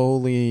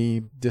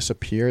slowly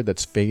disappeared,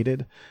 that's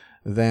faded,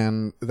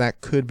 then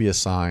that could be a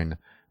sign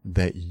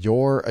that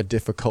you're a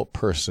difficult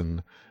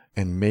person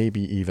and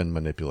maybe even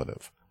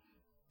manipulative.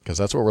 Because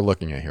that's what we're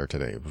looking at here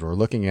today. We're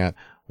looking at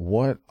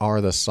what are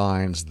the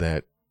signs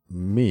that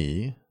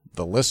me,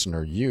 the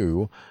listener,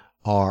 you,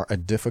 are a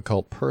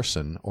difficult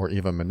person or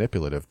even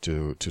manipulative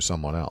to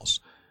someone else.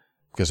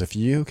 Because if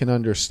you can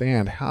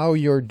understand how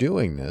you're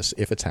doing this,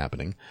 if it's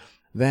happening,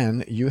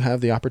 then you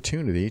have the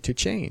opportunity to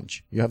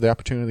change. You have the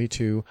opportunity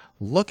to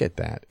look at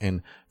that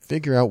and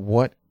figure out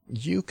what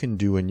you can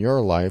do in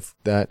your life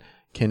that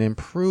can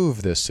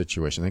improve this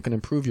situation, that can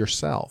improve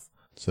yourself.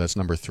 So that's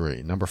number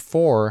 3. Number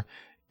 4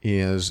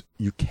 is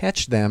you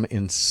catch them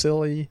in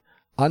silly,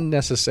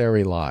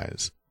 unnecessary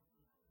lies.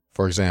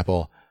 For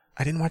example,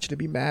 I didn't want you to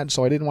be mad,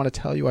 so I didn't want to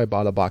tell you I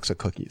bought a box of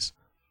cookies.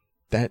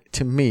 That,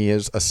 to me,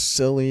 is a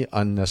silly,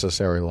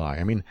 unnecessary lie.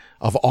 I mean,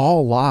 of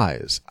all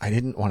lies, I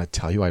didn't want to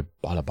tell you I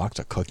bought a box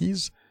of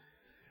cookies.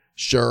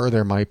 Sure,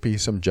 there might be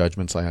some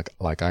judgments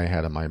like I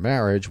had in my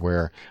marriage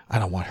where I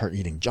don't want her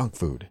eating junk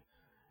food.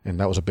 And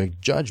that was a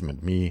big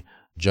judgment, me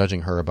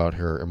judging her about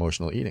her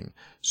emotional eating.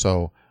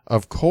 So,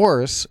 of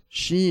course,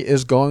 she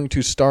is going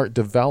to start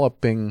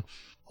developing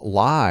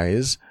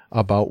lies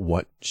about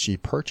what she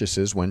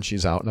purchases when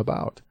she's out and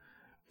about.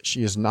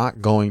 She is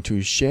not going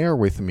to share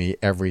with me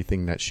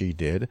everything that she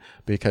did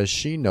because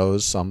she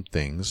knows some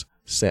things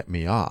set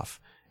me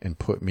off and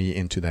put me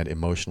into that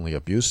emotionally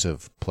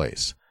abusive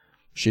place.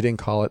 She didn't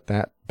call it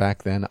that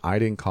back then. I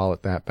didn't call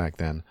it that back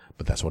then,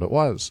 but that's what it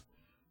was.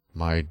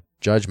 My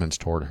judgments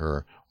toward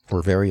her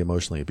were very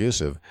emotionally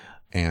abusive,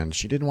 and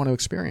she didn't want to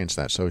experience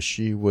that. So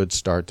she would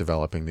start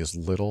developing these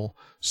little,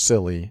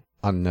 silly,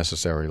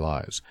 unnecessary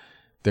lies.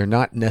 They're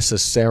not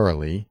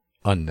necessarily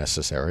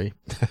unnecessary.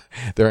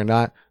 They're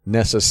not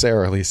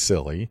necessarily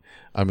silly.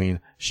 I mean,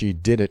 she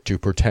did it to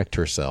protect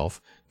herself.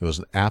 It was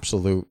an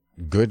absolute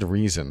good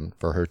reason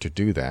for her to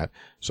do that,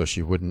 so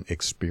she wouldn't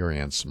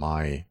experience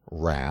my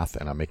wrath.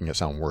 And I'm making it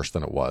sound worse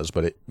than it was,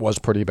 but it was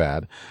pretty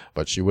bad.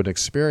 But she would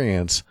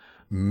experience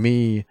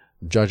me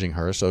judging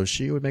her, so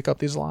she would make up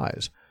these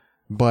lies.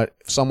 But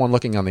someone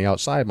looking on the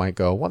outside might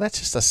go, well, that's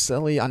just a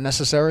silly,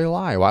 unnecessary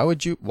lie. Why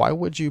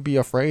would you be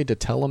afraid to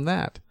tell him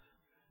that?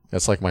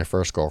 That's like my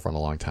first girlfriend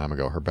a long time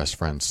ago. Her best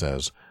friend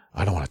says,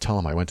 I don't want to tell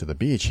him I went to the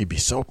beach. He'd be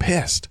so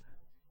pissed.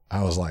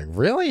 I was like,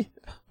 really?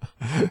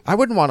 I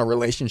wouldn't want a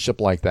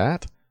relationship like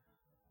that.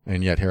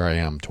 And yet here I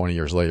am 20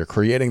 years later,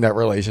 creating that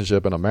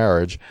relationship in a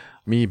marriage,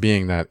 me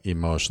being that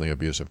emotionally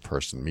abusive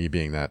person, me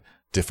being that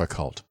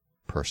difficult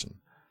person.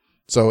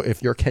 So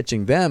if you're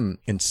catching them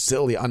in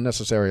silly,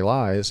 unnecessary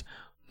lies,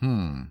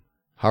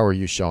 how are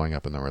you showing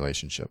up in the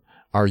relationship?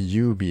 Are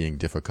you being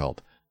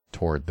difficult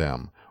toward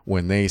them?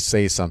 When they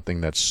say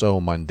something that's so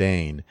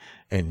mundane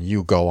and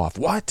you go off,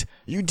 what?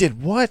 You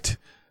did what?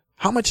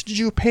 How much did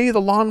you pay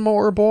the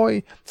lawnmower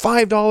boy?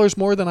 $5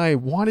 more than I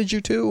wanted you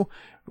to?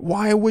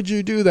 Why would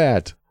you do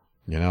that?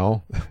 You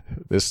know,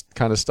 this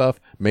kind of stuff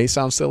may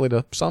sound silly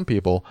to some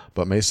people,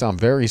 but may sound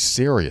very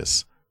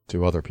serious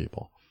to other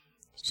people.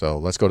 So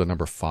let's go to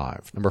number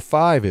 5. Number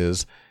 5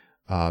 is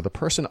the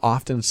person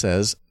often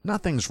says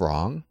nothing's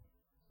wrong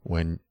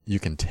when you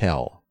can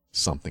tell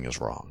something is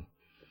wrong.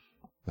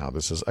 Now,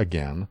 this is,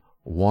 again,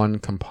 one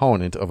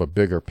component of a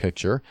bigger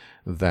picture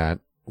that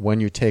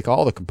when you take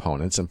all the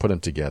components and put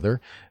them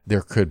together,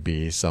 there could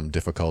be some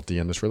difficulty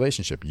in this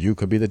relationship. You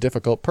could be the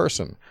difficult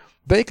person.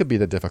 They could be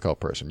the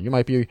difficult person. You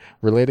might be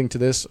relating to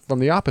this from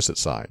the opposite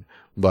side.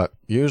 But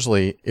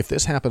usually, if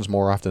this happens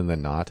more often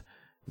than not,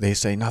 they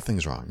say,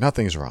 nothing's wrong,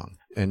 nothing's wrong.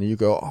 And you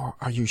go, oh,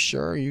 are you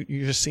sure?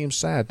 You just seem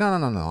sad. No,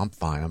 I'm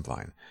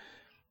fine.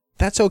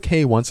 That's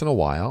okay once in a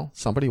while.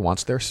 Somebody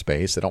wants their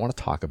space. They don't want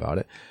to talk about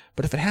it.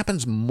 But if it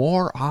happens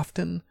more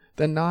often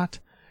than not,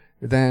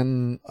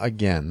 then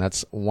again,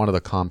 that's one of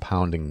the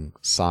compounding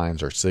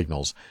signs or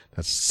signals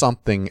that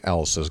something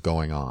else is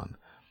going on.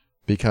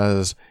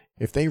 Because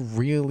if they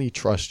really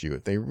trust you,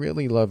 if they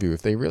really love you,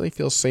 if they really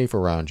feel safe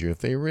around you, if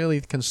they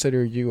really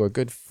consider you a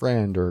good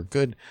friend or a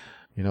good,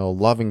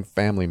 loving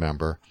family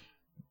member,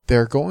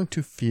 they're going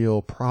to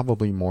feel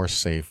probably more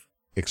safe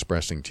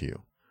expressing to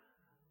you.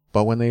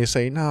 But when they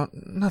say, no,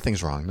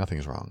 nothing's wrong,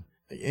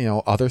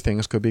 other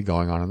things could be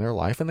going on in their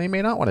life and they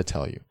may not want to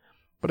tell you.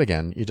 But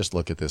again, you just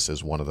look at this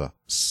as one of the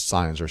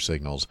signs or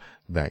signals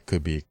that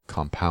could be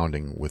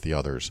compounding with the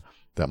others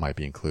that might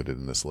be included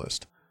in this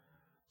list.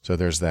 So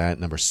there's that.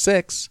 Number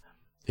 6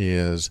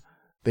 is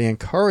they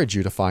encourage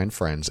you to find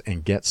friends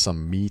and get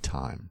some me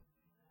time.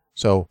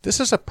 So this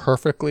is a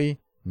perfectly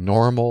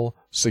normal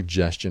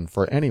suggestion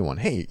for anyone.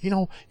 Hey,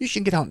 you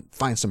should get out and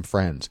find some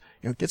friends.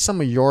 Get some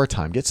of your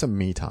time, get some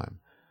me time.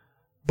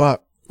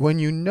 But when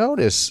you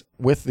notice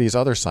with these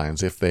other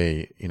signs, if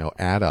they,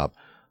 add up,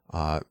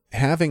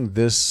 having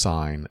this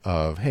sign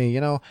of, hey,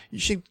 you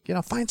should,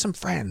 find some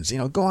friends,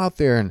 go out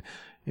there and,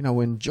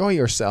 enjoy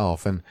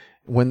yourself. And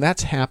when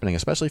that's happening,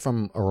 especially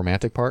from a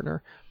romantic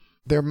partner,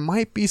 there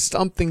might be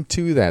something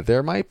to that.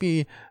 There might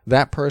be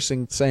that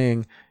person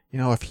saying,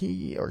 if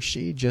he or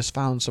she just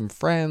found some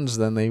friends,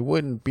 then they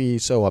wouldn't be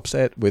so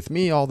upset with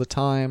me all the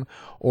time,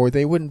 or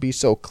they wouldn't be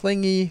so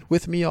clingy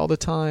with me all the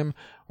time,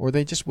 or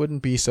they just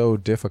wouldn't be so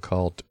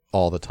difficult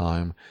all the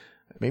time.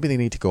 Maybe they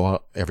need to go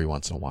out every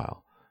once in a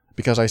while,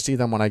 because I see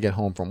them when I get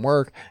home from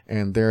work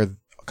and they're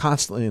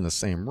constantly in the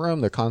same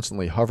room. They're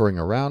constantly hovering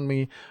around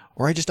me,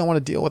 or I just don't want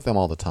to deal with them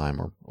all the time,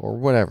 or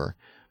whatever.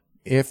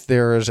 If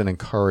there is an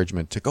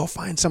encouragement to go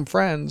find some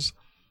friends,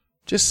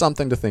 just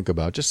something to think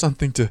about, just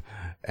something to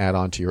add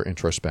on to your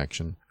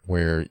introspection,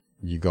 where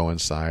you go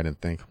inside and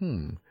think,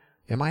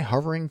 am I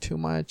hovering too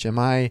much? Am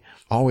I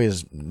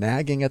always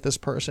nagging at this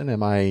person?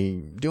 Am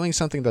I doing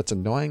something that's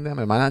annoying them?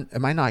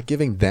 Am I not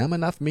giving them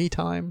enough me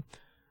time?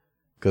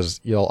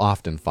 Because you'll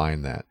often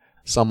find that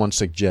someone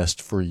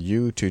suggests for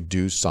you to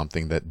do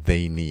something that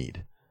they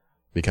need.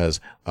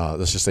 Because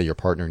let's just say your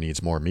partner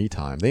needs more me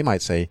time. They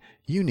might say,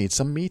 you need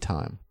some me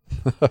time.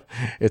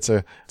 It's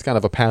kind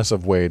of a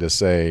passive way to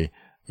say,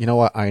 you know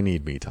what, I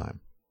need me time.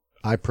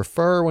 I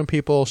prefer when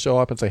people show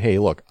up and say, hey,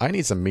 look, I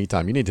need some me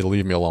time. You need to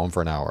leave me alone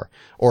for an hour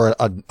or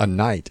a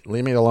night.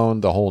 Leave me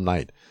alone the whole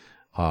night.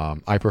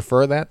 I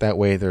prefer that. That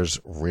way there's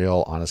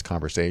real, honest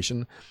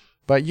conversation.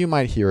 But you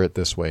might hear it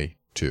this way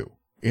too.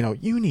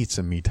 You need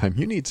some me time.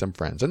 You need some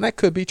friends. And that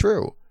could be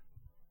true.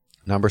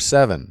 Number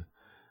 7,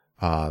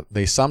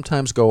 they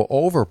sometimes go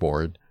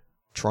overboard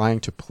trying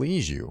to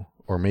please you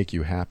or make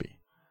you happy.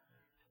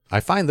 I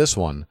find this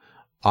one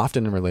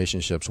often in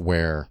relationships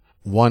where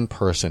one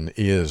person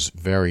is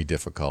very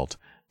difficult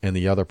and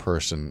the other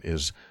person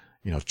is,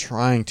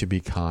 trying to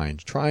be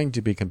kind, trying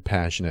to be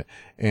compassionate,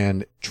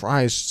 and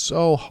tries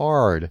so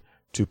hard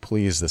to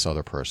please this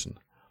other person.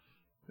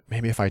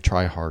 Maybe if I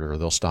try harder,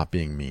 they'll stop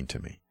being mean to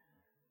me.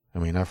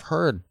 I've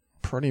heard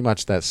pretty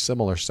much that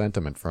similar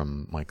sentiment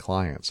from my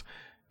clients.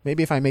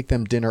 Maybe if I make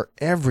them dinner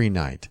every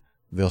night,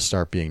 they'll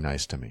start being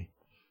nice to me.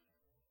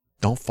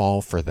 Don't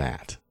fall for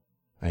that.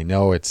 I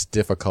know it's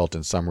difficult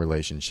in some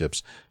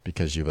relationships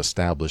because you've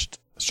established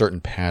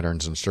certain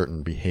patterns and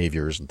certain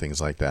behaviors and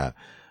things like that.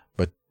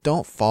 But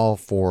don't fall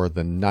for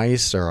the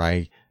nicer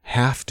I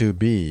have to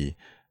be,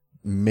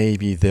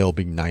 maybe they'll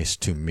be nice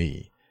to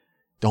me.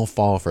 Don't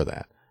fall for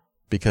that.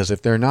 Because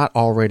if they're not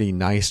already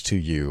nice to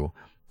you,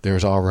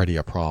 there's already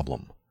a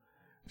problem.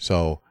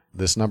 So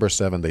this number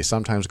 7, they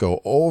sometimes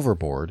go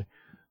overboard.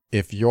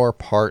 If your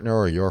partner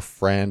or your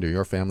friend or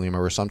your family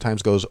member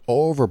sometimes goes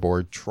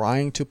overboard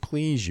trying to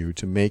please you,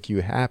 to make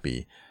you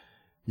happy,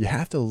 you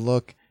have to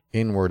look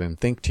inward and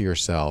think to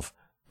yourself,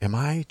 am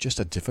I just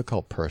a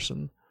difficult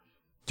person?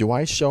 Do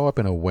I show up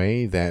in a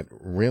way that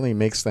really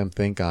makes them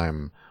think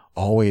I'm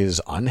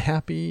always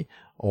unhappy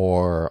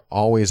or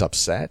always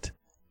upset?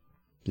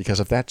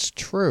 Because if that's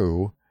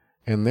true,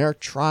 and they're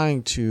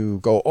trying to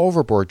go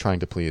overboard trying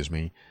to please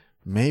me,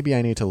 maybe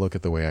I need to look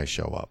at the way I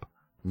show up.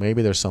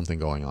 Maybe there's something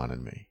going on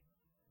in me.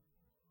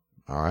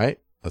 All right,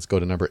 let's go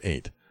to number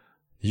 8.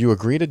 You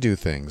agree to do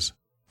things,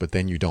 but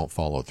then you don't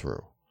follow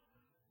through.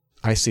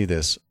 I see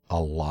this a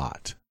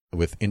lot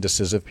with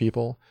indecisive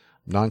people,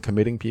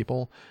 non-committing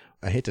people.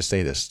 I hate to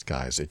say this,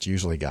 guys. It's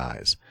usually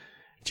guys.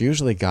 It's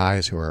usually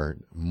guys who are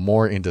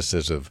more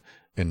indecisive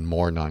and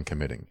more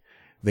non-committing.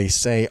 They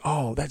say,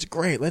 oh, that's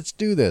great. Let's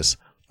do this.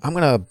 I'm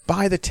going to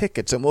buy the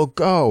tickets and we'll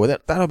go.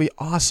 That'll be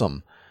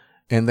awesome.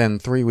 And then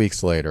 3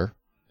 weeks later,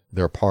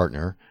 their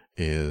partner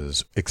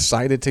is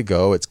excited to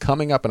go. It's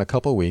coming up in a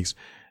couple of weeks.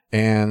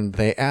 And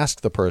they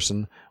ask the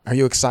person, are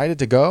you excited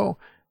to go?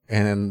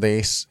 And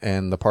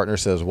the partner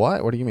says,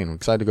 what? What do you mean?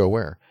 Excited to go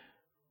where?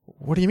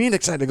 What do you mean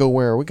excited to go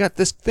where? We got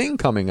this thing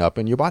coming up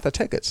and you bought the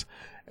tickets.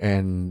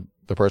 And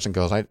the person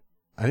goes, I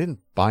didn't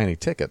buy any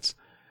tickets.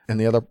 And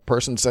the other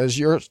person says,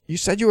 you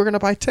said you were going to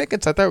buy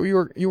tickets. I thought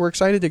you were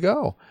excited to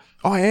go.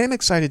 Oh, I am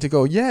excited to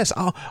go. Yes,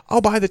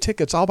 I'll buy the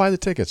tickets. I'll buy the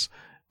tickets.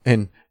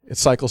 And the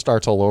cycle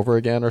starts all over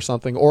again or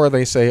something. Or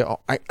they say, oh,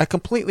 I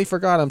completely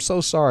forgot. I'm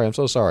so sorry. I'm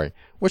so sorry.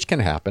 Which can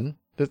happen.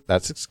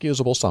 That's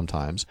excusable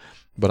sometimes.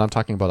 But I'm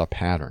talking about a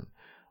pattern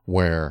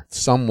where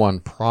someone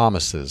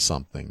promises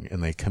something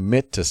and they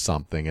commit to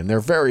something and they're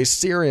very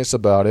serious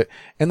about it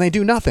and they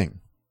do nothing.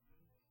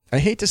 I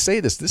hate to say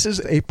this. This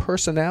is a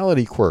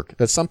personality quirk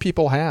that some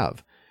people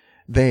have.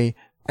 They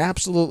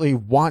absolutely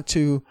want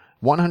to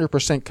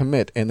 100%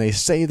 commit and they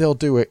say they'll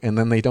do it and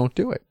then they don't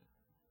do it.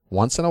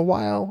 Once in a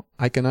while,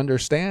 I can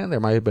understand there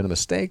might have been a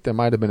mistake. There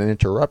might have been an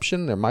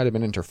interruption. There might have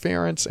been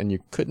interference and you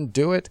couldn't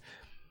do it.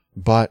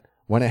 But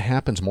when it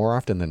happens more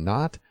often than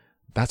not,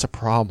 that's a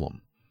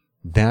problem.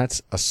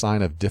 That's a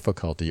sign of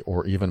difficulty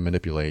or even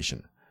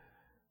manipulation.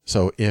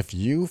 So if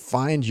you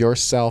find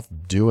yourself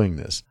doing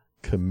this,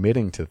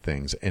 committing to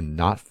things and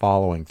not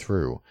following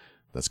through,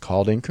 that's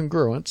called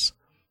incongruence.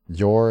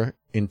 Your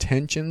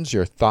intentions,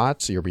 your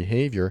thoughts, your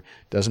behavior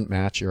doesn't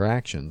match your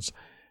actions.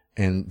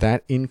 And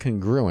that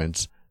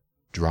incongruence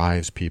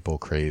drives people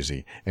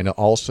crazy. And it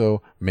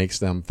also makes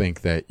them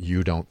think that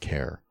you don't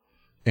care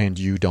and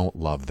you don't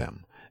love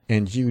them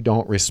and you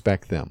don't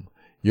respect them.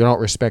 You don't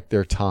respect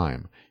their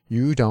time.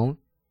 You don't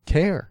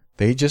care.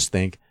 They just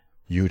think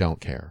you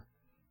don't care.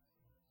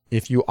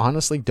 If you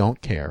honestly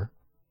don't care,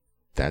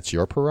 that's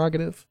your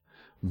prerogative,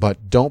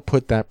 but don't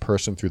put that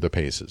person through the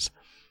paces.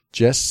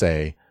 Just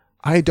say,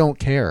 I don't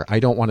care. I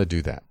don't want to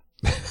do that.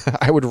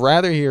 I would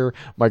rather hear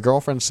my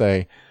girlfriend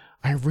say,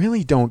 I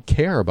really don't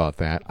care about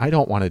that. I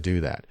don't want to do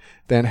that.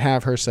 Than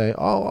have her say,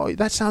 oh,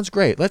 that sounds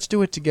great. Let's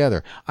do it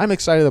together. I'm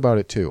excited about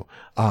it too.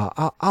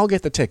 I'll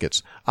get the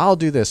tickets. I'll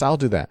do this. I'll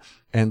do that.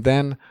 And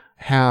then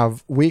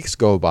have weeks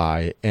go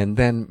by and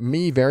then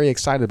me very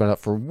excited about it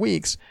for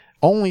weeks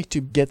only to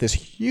get this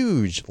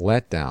huge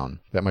letdown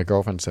that my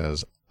girlfriend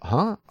says,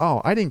 huh?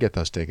 Oh, I didn't get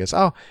those tickets.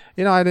 Oh,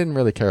 I didn't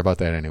really care about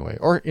that anyway.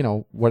 Or,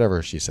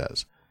 whatever she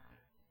says.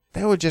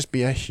 That would just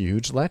be a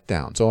huge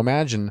letdown. So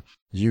imagine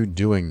you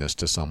doing this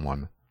to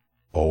someone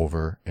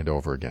over and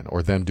over again,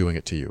 or them doing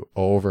it to you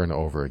over and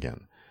over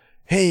again.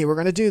 Hey, we're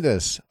going to do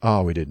this.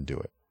 Oh, we didn't do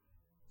it.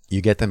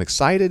 You get them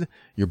excited,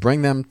 you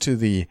bring them to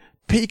the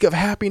peak of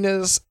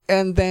happiness,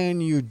 and then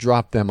you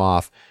drop them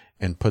off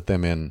and put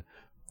them in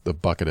the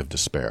bucket of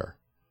despair.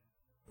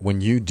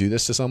 When you do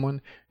this to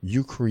someone,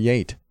 you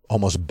create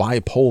almost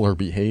bipolar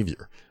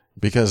behavior.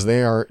 Because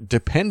they are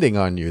depending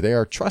on you. They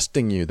are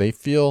trusting you. They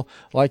feel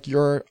like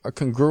you're a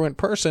congruent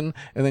person,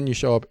 and then you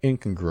show up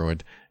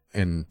incongruent,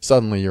 and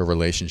suddenly your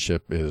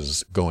relationship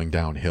is going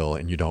downhill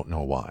and you don't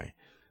know why.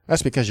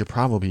 That's because you're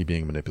probably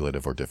being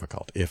manipulative or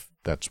difficult, if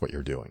that's what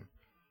you're doing.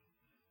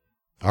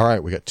 All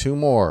right, we got 2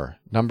 more.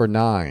 Number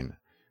 9.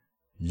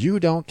 You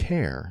don't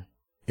care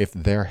if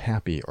they're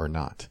happy or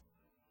not.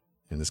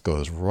 And this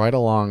goes right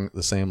along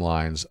the same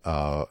lines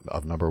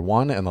of number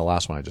 1 and the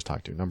last one I just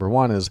talked to. Number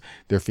 1 is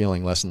they're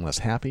feeling less and less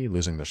happy,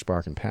 losing their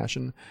spark and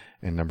passion.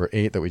 And number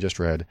 8 that we just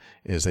read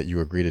is that you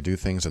agree to do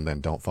things and then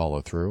don't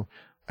follow through.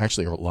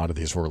 Actually, a lot of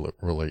these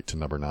relate to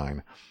number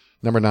 9.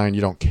 Number 9,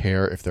 you don't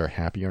care if they're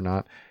happy or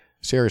not.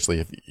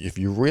 Seriously, if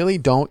you really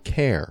don't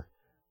care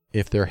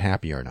if they're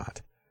happy or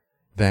not,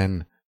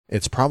 then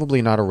it's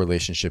probably not a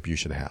relationship you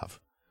should have.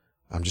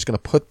 I'm just going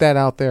to put that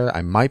out there.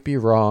 I might be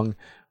wrong,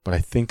 but I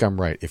think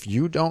I'm right. If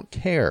you don't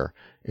care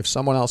if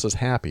someone else is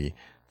happy,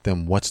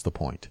 then what's the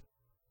point?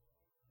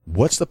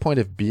 What's the point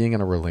of being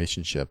in a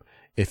relationship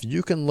if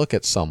you can look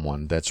at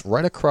someone that's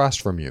right across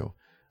from you,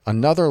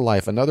 another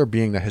life, another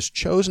being that has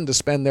chosen to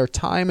spend their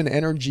time and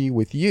energy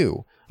with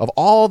you? Of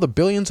all the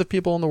billions of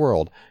people in the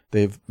world,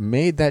 they've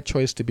made that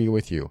choice to be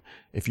with you.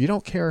 If you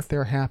don't care if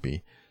they're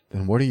happy,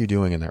 then what are you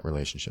doing in that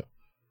relationship?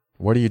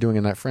 What are you doing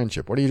in that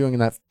friendship? What are you doing in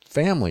that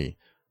family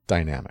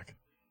dynamic?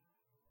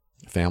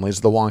 Family is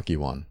the wonky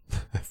one.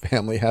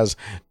 Family has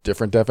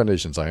different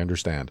definitions, I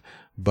understand.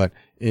 But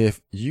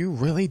if you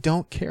really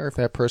don't care if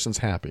that person's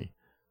happy,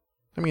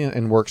 I mean,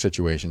 in work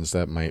situations,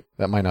 that might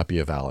not be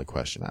a valid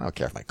question. I don't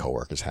care if my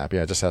coworker's happy.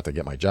 I just have to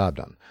get my job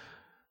done.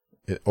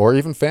 Or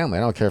even family.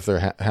 I don't care if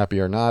they're happy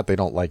or not. They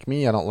don't like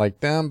me. I don't like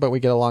them, but we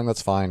get along.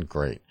 That's fine.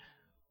 Great.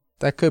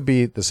 That could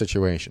be the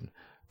situation.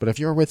 But if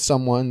you're with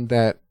someone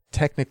that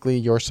technically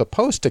you're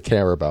supposed to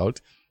care about,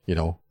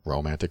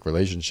 romantic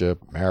relationship,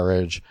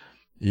 marriage,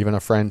 even a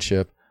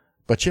friendship,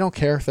 but you don't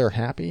care if they're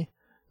happy,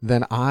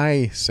 then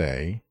I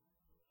say,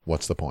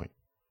 what's the point?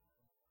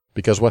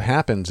 Because what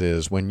happens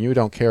is when you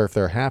don't care if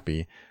they're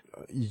happy,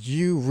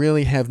 you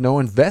really have no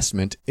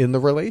investment in the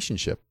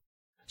relationship.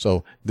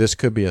 So this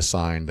could be a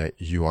sign that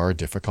you are a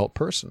difficult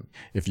person.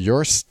 If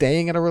you're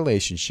staying in a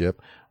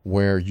relationship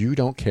where you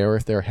don't care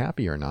if they're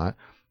happy or not,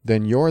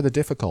 then you're the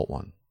difficult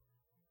one.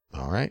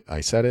 All right,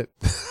 I said it.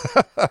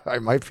 I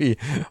might be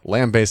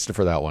lambasted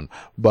for that one,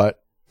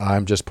 but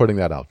I'm just putting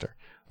that out there.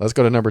 Let's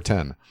go to number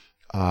 10.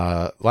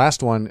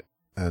 Last one,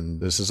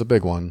 and this is a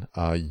big one.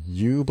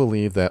 You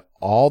believe that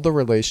all the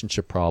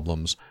relationship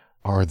problems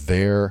are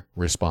their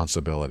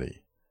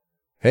responsibility.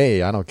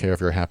 Hey, I don't care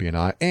if you're happy or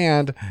not,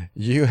 and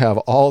you have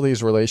all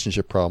these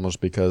relationship problems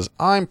because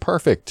I'm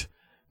perfect.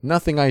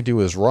 Nothing I do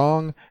is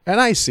wrong, and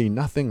I see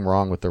nothing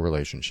wrong with the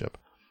relationship.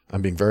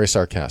 I'm being very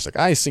sarcastic.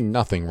 I see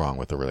nothing wrong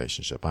with the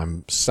relationship.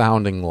 I'm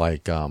sounding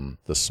like the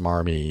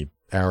smarmy,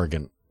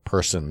 arrogant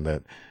person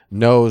that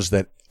knows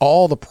that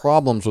all the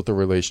problems with the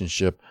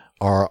relationship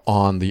are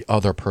on the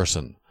other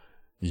person.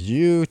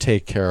 You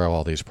take care of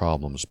all these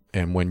problems,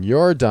 and when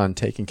you're done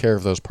taking care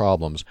of those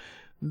problems,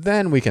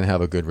 then we can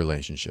have a good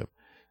relationship.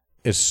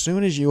 As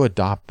soon as you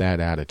adopt that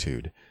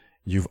attitude,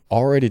 you've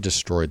already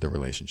destroyed the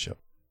relationship.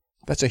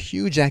 That's a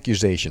huge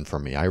accusation for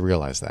me. I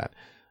realize that.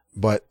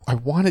 But I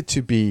want it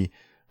to be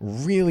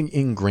really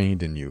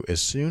ingrained in you.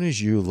 As soon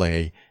as you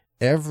lay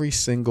every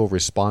single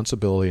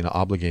responsibility and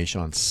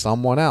obligation on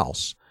someone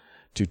else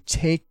to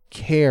take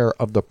care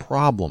of the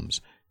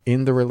problems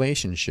in the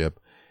relationship,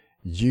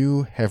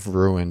 you have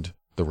ruined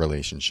the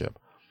relationship.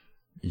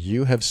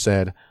 You have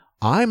said,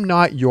 I'm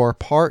not your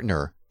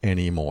partner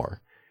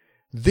anymore.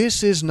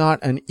 This is not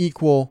an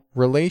equal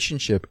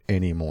relationship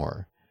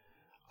anymore.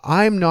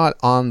 I'm not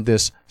on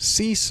this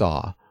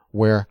seesaw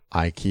where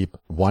I keep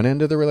one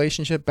end of the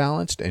relationship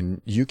balanced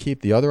and you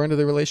keep the other end of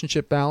the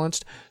relationship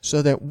balanced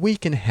so that we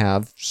can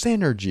have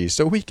synergy,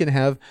 so we can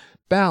have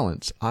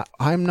balance.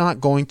 I'm not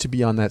going to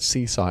be on that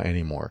seesaw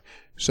anymore.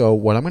 So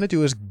what I'm going to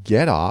do is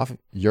get off.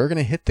 You're going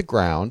to hit the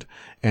ground,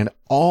 and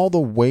all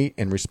the weight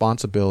and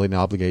responsibility and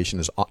obligation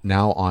is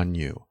now on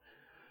you.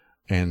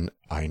 And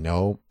I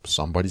know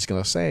somebody's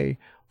going to say,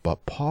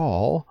 but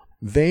Paul,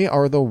 they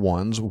are the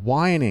ones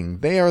whining.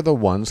 They are the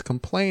ones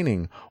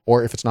complaining.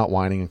 Or if it's not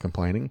whining and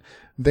complaining,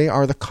 they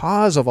are the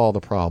cause of all the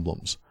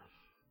problems.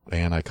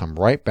 And I come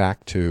right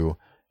back to,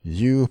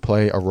 you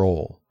play a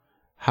role.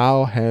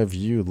 How have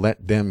you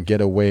let them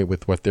get away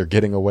with what they're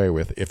getting away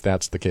with, if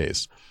that's the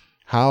case?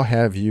 How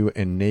have you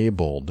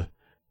enabled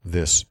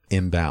this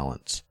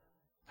imbalance?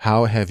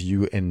 How have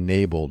you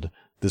enabled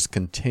this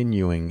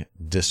continuing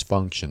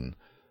dysfunction?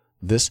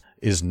 This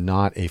is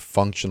not a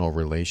functional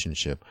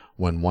relationship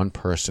when one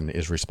person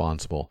is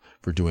responsible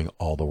for doing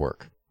all the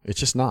work. It's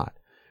just not.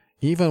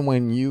 Even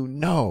when you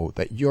know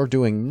that you're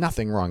doing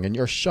nothing wrong and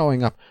you're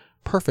showing up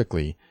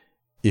perfectly,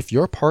 if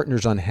your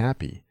partner's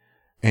unhappy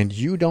and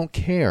you don't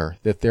care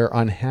that they're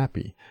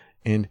unhappy,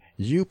 and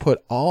you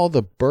put all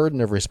the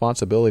burden of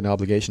responsibility and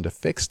obligation to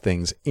fix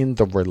things in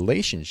the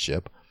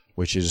relationship,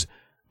 which is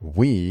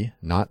we,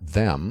 not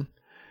them,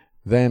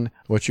 then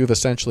what you've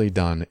essentially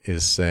done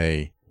is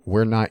say,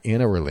 we're not in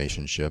a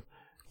relationship,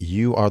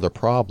 you are the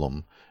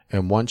problem,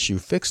 and once you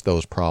fix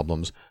those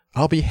problems,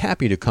 I'll be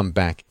happy to come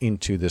back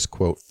into this,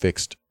 quote,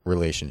 fixed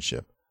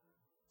relationship.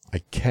 I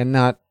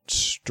cannot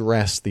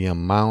stress the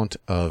amount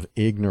of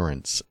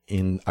ignorance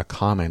in a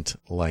comment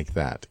like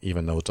that,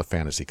 even though it's a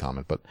fantasy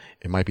comment, but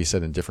it might be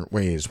said in different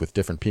ways with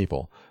different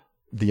people.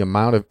 The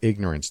amount of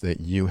ignorance that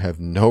you have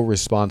no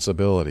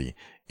responsibility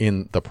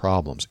in the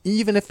problems,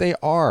 even if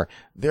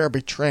they're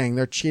betraying,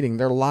 they're cheating,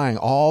 they're lying,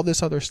 all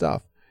this other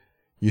stuff.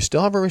 You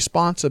still have a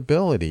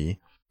responsibility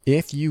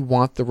if you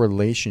want the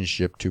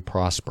relationship to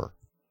prosper.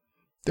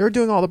 They're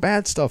doing all the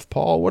bad stuff,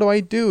 Paul. What do I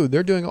do?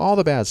 They're doing all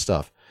the bad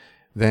stuff.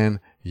 Then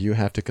you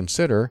have to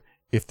consider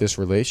if this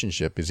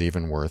relationship is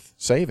even worth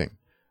saving.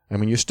 I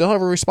mean, you still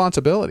have a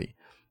responsibility,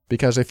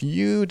 because if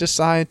you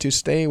decide to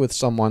stay with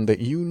someone that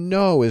you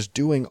know is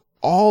doing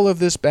all of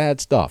this bad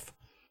stuff,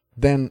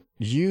 then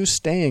you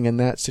staying in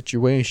that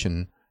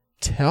situation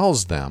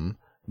tells them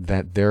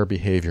that their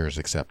behavior is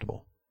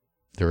acceptable.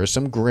 There is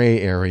some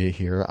gray area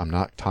here. I'm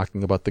not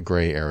talking about the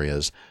gray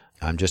areas.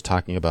 I'm just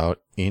talking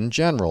about, in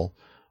general,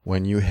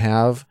 when you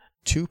have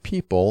two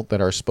people that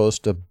are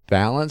supposed to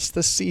balance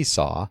the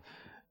seesaw,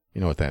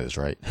 you know what that is,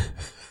 right?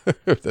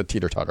 The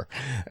teeter-totter.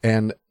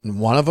 And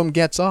one of them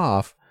gets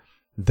off,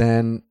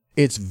 then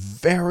it's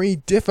very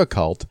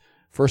difficult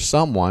for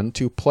someone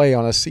to play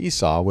on a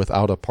seesaw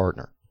without a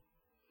partner.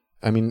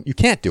 I mean, you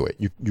can't do it.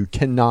 You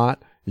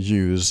cannot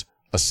use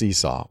a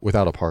seesaw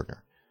without a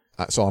partner.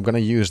 So I'm going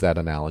to use that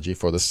analogy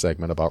for this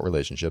segment about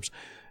relationships.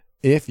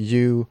 If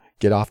you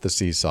get off the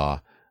seesaw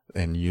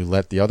and you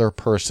let the other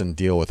person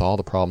deal with all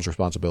the problems,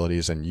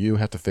 responsibilities, and you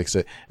have to fix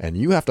it, and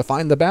you have to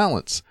find the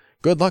balance.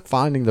 Good luck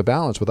finding the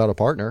balance without a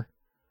partner.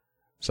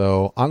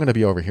 So I'm going to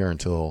be over here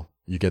until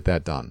you get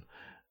that done.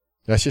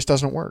 That just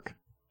doesn't work.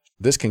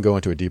 This can go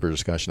into a deeper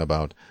discussion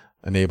about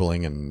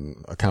enabling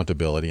and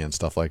accountability and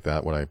stuff like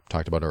that, what I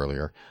talked about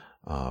earlier.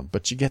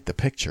 But you get the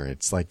picture.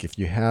 It's like if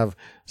you have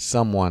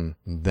someone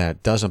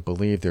that doesn't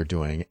believe they're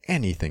doing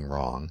anything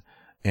wrong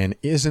and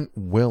isn't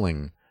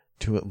willing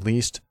to at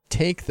least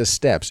take the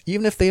steps,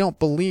 even if they don't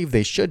believe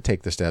they should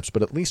take the steps,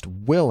 but at least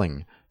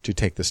willing to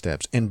take the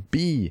steps and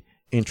be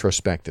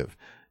introspective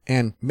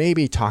and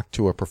maybe talk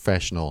to a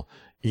professional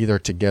either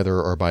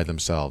together or by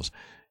themselves.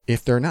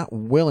 If they're not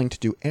willing to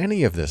do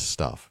any of this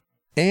stuff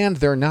and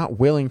they're not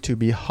willing to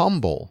be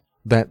humble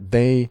that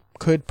they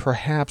could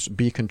perhaps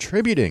be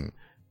contributing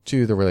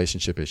to the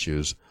relationship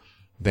issues,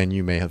 then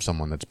you may have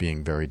someone that's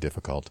being very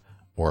difficult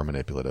or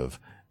manipulative,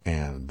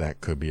 and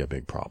that could be a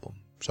big problem.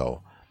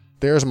 So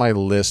there's my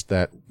list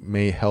that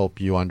may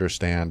help you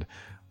understand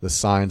the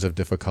signs of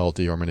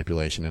difficulty or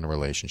manipulation in a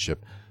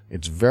relationship.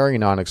 It's very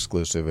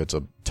non-exclusive. It's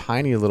a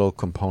tiny little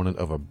component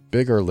of a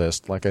bigger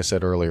list. Like I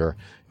said earlier,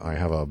 I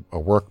have a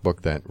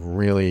workbook that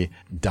really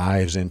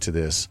dives into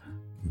this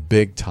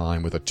big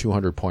time with a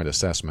 200-point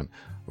assessment.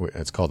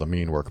 It's called the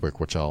Mean Workbook,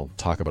 which I'll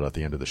talk about at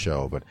the end of the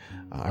show. But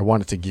I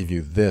wanted to give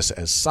you this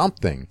as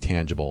something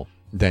tangible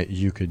that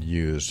you could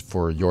use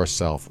for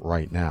yourself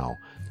right now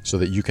so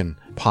that you can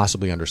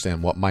possibly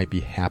understand what might be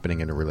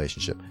happening in your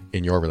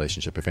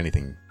relationship, if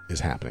anything is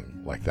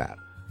happening like that.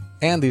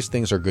 And these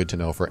things are good to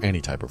know for any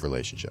type of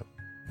relationship.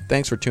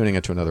 Thanks for tuning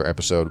into another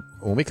episode.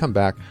 When we come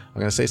back, I'm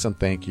going to say some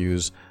thank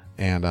yous,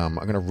 and I'm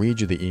going to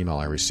read you the email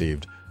I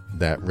received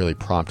that really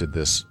prompted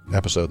this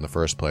episode in the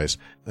first place,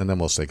 and then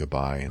we'll say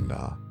goodbye, and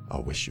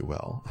I'll wish you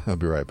well. I'll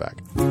be right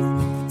back.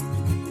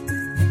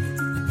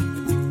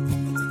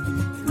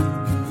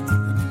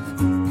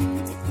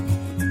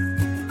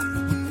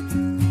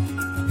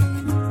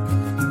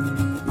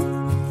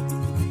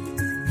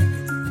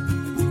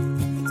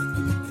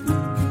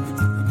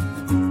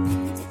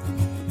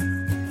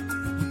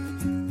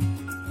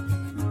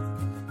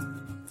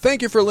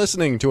 Thank you for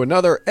listening to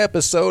another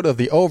episode of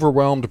The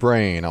Overwhelmed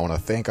Brain. I want to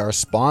thank our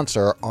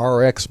sponsor,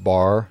 RX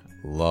Bar.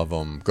 Love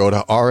them. Go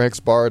to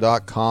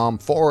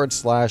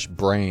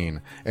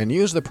rxbar.com/brain and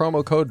use the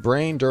promo code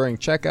BRAIN during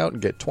checkout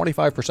and get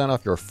 25%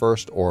 off your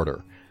first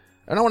order.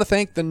 And I want to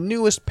thank the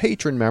newest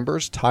patron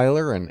members,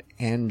 Tyler and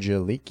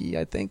Angeliki,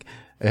 I think.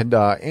 And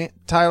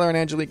Tyler and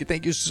Angeliki,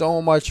 thank you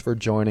so much for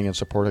joining and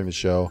supporting the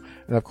show.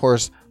 And of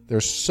course,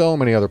 there's so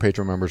many other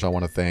patron members I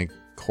want to thank.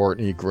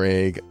 Courtney,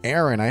 Greg,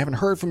 Aaron. I haven't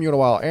heard from you in a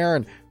while.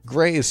 Aaron,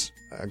 Grace,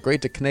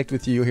 great to connect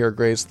with you here,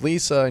 Grace,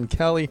 Lisa, and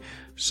Kelly.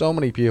 So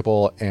many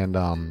people, and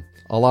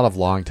a lot of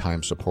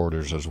longtime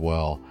supporters as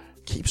well.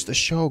 Keeps the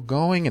show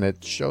going, and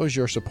it shows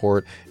your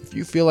support. If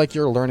you feel like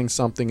you're learning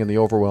something in the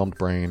Overwhelmed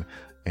Brain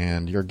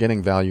and you're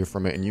getting value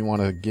from it and you want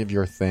to give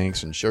your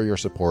thanks and show your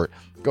support,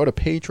 go to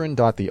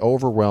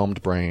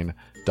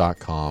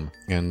patron.theoverwhelmedbrain.com,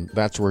 and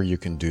that's where you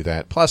can do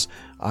that. Plus,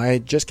 I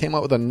just came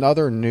out with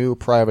another new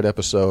private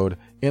episode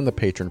in the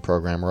patron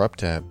program. We're up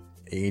to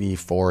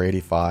 84,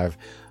 85.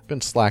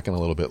 Been slacking a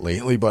little bit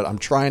lately, but I'm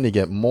trying to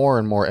get more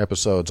and more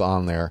episodes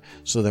on there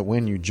so that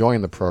when you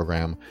join the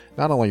program,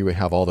 not only we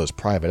have all those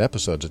private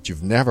episodes that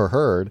you've never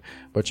heard,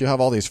 but you have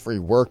all these free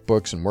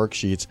workbooks and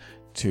worksheets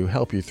to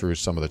help you through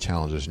some of the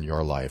challenges in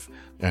your life.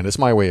 And it's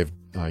my way of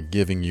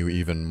giving you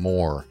even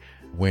more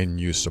when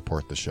you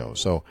support the show.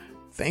 So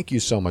thank you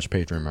so much,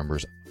 Patreon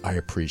members. I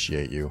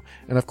appreciate you.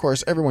 And of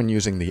course, everyone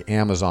using the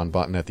Amazon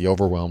button at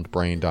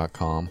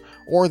theoverwhelmedbrain.com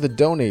or the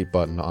donate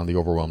button on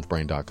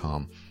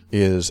theoverwhelmedbrain.com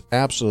is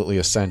absolutely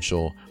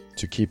essential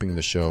to keeping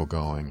the show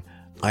going.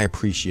 I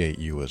appreciate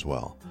you as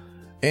well.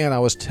 And I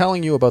was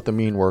telling you about the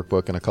Mean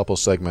Workbook in a couple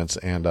segments,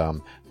 and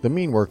the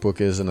Mean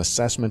Workbook is an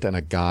assessment and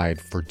a guide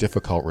for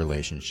difficult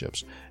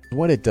relationships.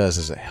 What it does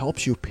is it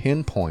helps you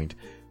pinpoint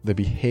the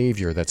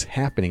behavior that's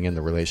happening in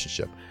the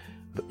relationship.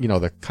 You know,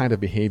 the kind of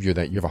behavior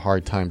that you have a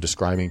hard time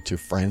describing to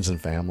friends and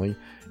family.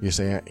 You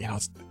say,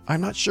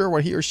 I'm not sure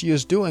what he or she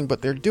is doing,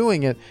 but they're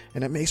doing it,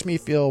 and it makes me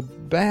feel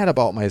bad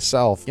about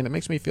myself, and it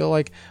makes me feel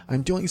like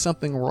I'm doing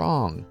something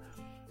wrong.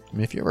 I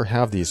mean, if you ever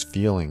have these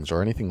feelings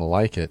or anything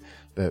like it,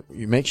 that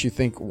makes you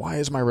think, why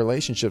is my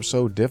relationship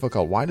so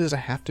difficult? Why does it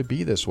have to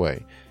be this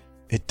way?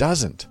 It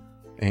doesn't,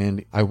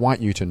 and I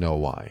want you to know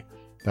why.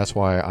 That's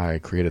why I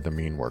created the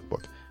Mean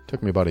Workbook. It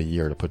took me about a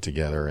year to put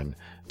together and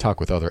talk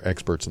with other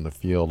experts in the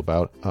field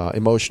about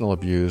emotional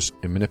abuse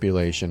and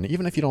manipulation.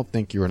 Even if you don't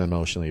think you're in an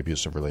emotionally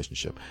abusive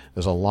relationship,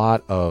 there's a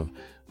lot of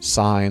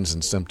signs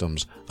and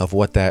symptoms of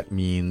what that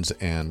means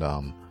and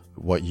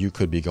what you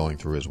could be going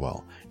through as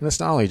well. And it's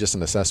not only just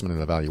an assessment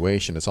and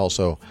evaluation, it's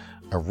also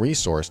a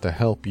resource to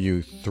help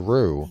you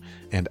through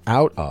and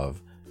out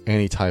of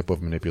any type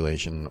of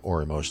manipulation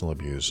or emotional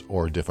abuse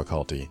or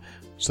difficulty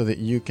so that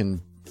you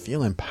can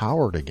feel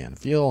empowered again,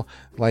 feel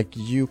like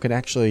you can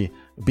actually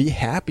be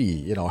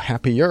happy,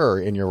 happier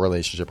in your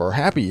relationship, or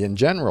happy in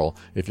general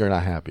if you're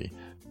not happy.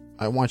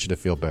 I want you to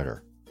feel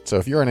better. So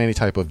if you're in any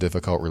type of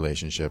difficult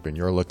relationship and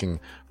you're looking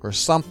for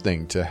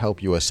something to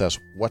help you assess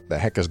what the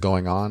heck is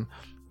going on,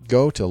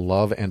 go to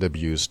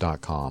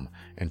loveandabuse.com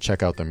and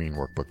check out the Mean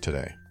Workbook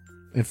today.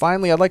 And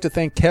finally, I'd like to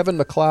thank Kevin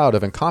McLeod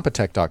of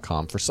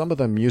Incompetech.com for some of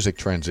the music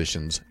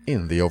transitions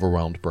in The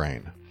Overwhelmed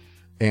Brain.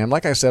 And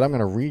like I said, I'm going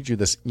to read you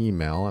this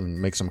email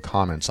and make some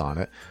comments on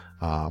it.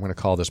 I'm going to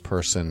call this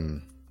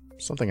person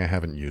something I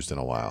haven't used in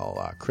a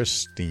while,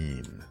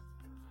 Christine.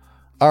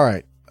 All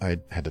right, I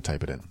had to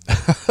type it in.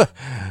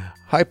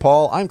 Hi,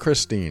 Paul. I'm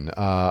Christine.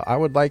 I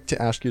would like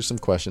to ask you some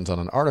questions on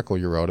an article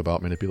you wrote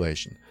about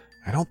manipulation.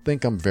 I don't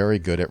think I'm very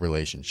good at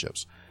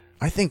relationships.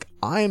 I think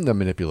I'm the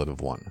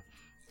manipulative one.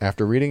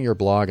 After reading your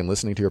blog and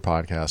listening to your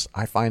podcast,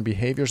 I find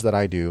behaviors that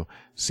I do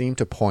seem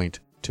to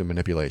point to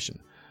manipulation.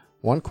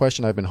 One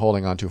question I've been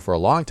holding on to for a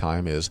long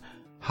time is,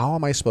 how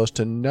am I supposed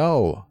to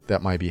know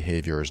that my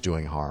behavior is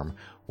doing harm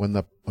when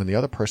the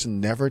other person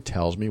never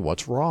tells me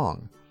what's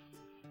wrong?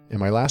 In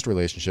my last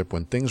relationship,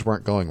 when things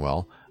weren't going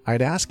well,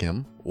 I'd ask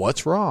him,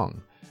 what's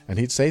wrong? And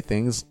he'd say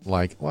things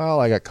like, well,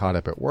 I got caught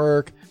up at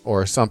work,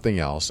 or something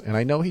else, and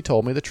I know he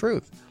told me the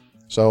truth.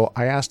 So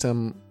I asked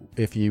him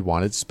if he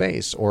wanted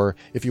space, or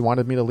if he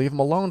wanted me to leave him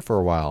alone for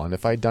a while, and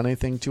if I'd done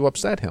anything to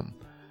upset him.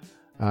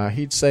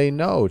 He'd say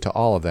no to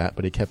all of that,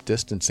 but he kept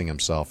distancing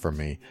himself from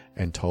me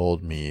and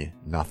told me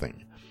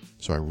nothing.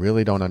 So I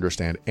really don't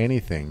understand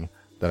anything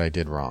that I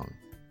did wrong.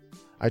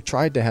 I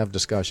tried to have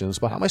discussions,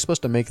 but how am I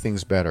supposed to make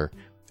things better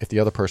if the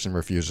other person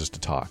refuses to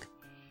talk?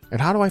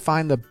 And how do I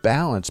find the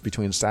balance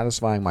between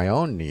satisfying my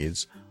own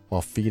needs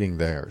while feeding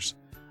theirs?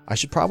 I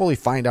should probably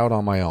find out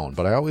on my own,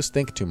 but I always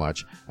think too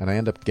much and I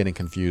end up getting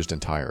confused and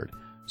tired.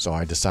 So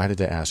I decided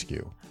to ask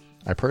you.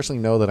 I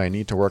personally know that I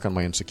need to work on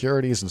my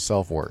insecurities and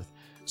self-worth.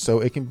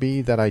 So it can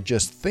be that I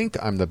just think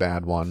I'm the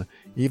bad one,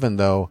 even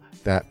though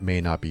that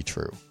may not be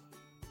true.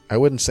 I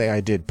wouldn't say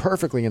I did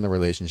perfectly in the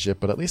relationship,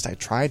 but at least I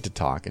tried to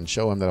talk and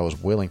show him that I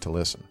was willing to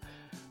listen.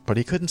 But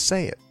he couldn't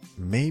say it.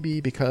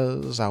 Maybe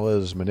because I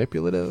was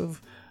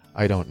manipulative?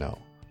 I don't know.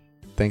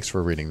 Thanks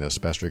for reading this.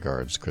 Best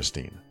regards,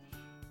 Christine.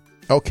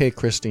 Okay,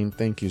 Christine,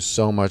 thank you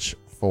so much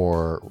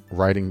for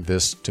writing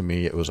this to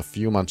me. It was a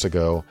few months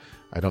ago.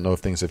 I don't know if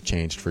things have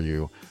changed for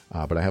you,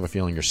 but I have a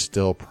feeling you're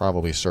still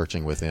probably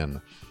searching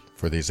within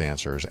for these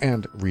answers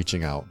and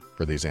reaching out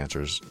for these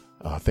answers.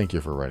 Thank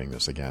you for writing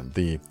this again.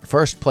 The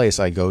first place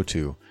I go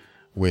to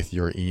with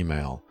your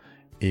email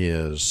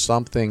is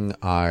something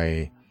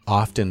I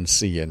often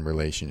see in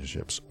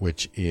relationships,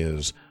 which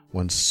is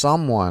when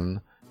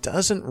someone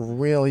doesn't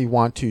really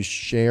want to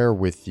share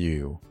with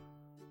you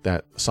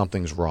that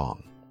something's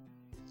wrong.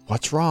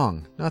 What's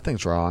wrong?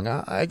 Nothing's wrong.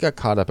 I got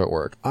caught up at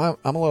work. I'm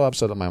a little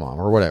upset at my mom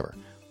or whatever.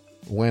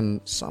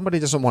 When somebody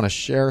doesn't want to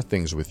share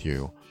things with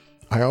you,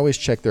 I always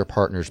check their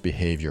partner's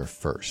behavior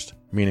first,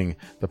 meaning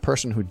the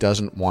person who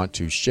doesn't want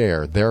to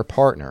share, their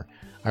partner,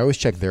 I always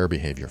check their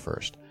behavior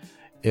first.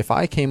 If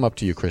I came up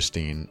to you,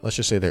 Christine, let's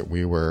just say that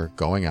we were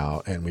going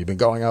out and we've been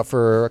going out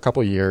for a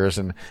couple of years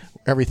and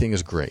everything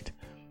is great,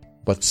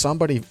 but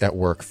somebody at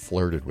work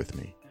flirted with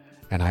me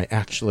and I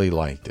actually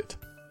liked it.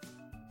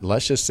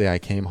 Let's just say I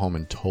came home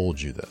and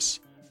told you this.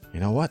 You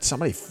know what?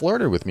 Somebody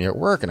flirted with me at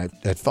work and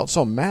I felt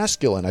so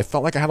masculine. I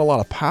felt like I had a lot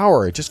of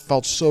power. It just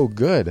felt so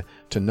good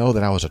to know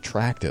that I was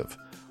attractive.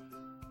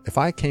 If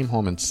I came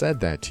home and said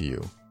that to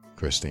you,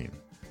 Christine,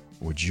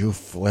 would you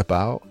flip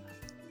out?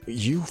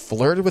 You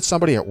flirted with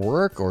somebody at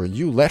work, or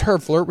you let her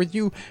flirt with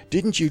you?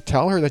 Didn't you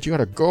tell her that you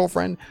had a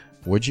girlfriend?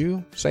 Would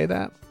you say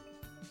that?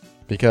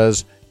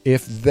 Because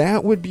if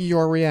that would be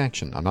your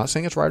reaction, I'm not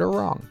saying it's right or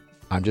wrong.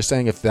 I'm just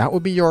saying if that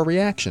would be your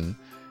reaction,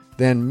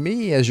 then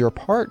me as your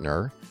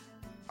partner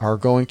are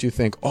going to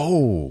think,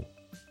 oh,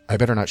 I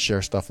better not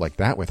share stuff like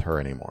that with her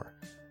anymore.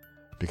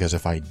 Because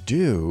if I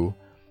do,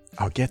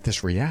 I'll get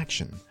this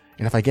reaction.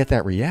 And if I get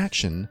that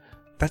reaction,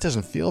 that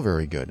doesn't feel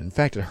very good. In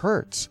fact, it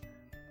hurts.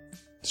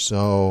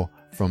 So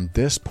from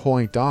this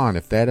point on,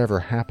 if that ever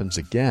happens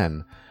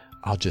again,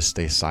 I'll just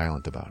stay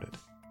silent about it.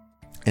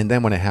 And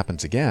then when it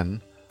happens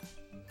again,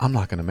 I'm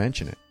not going to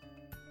mention it.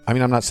 I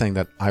mean, I'm not saying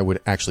that I would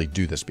actually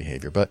do this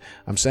behavior, but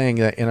I'm saying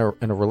that in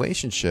a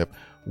relationship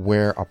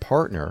where a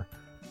partner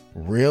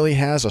really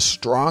has a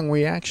strong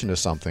reaction to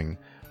something,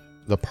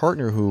 the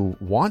partner who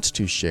wants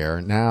to share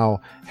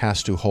now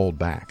has to hold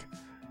back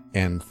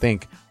and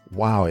think,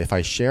 wow, if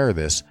I share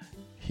this,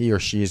 he or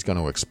she is going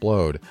to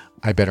explode.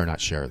 I better not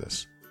share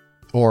this.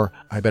 Or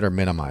I better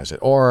minimize it.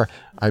 Or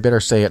I better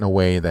say it in a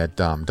way that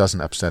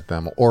doesn't upset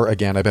them. Or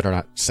again, I better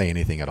not say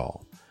anything at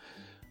all.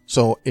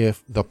 So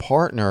if the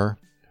partner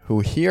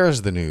who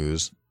hears the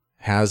news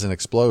has an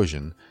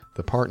explosion,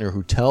 the partner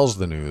who tells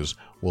the news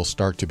will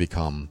start to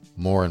become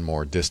more and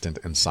more distant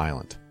and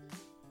silent.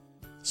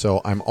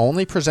 So I'm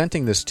only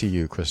presenting this to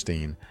you,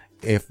 Christine,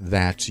 if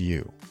that's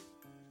you.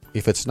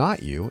 If it's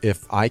not you,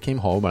 if I came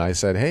home and I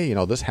said, hey,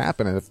 this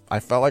happened, and I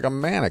felt like a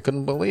man, I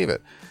couldn't believe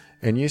it.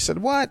 And you said,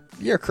 what?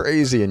 You're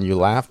crazy. And you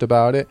laughed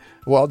about it.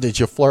 Well, did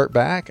you flirt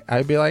back?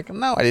 I'd be like,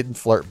 no, I didn't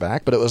flirt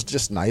back, but it was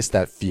just nice,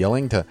 that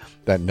feeling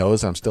that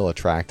knows I'm still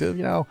attractive.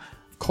 Of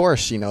course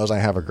she knows I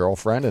have a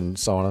girlfriend and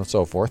so on and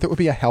so forth. It would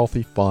be a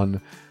healthy,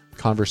 fun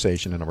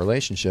conversation in a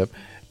relationship.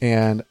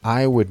 And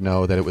I would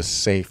know that it was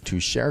safe to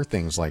share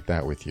things like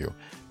that with you.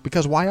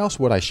 Because why else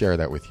would I share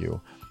that with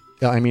you?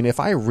 I mean, if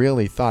I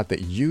really thought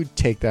that you'd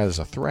take that as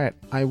a threat,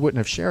 I wouldn't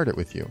have shared it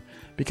with you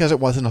because it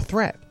wasn't a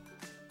threat.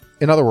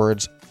 In other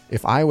words,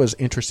 if I was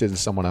interested in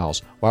someone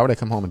else, why would I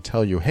come home and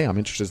tell you, hey, I'm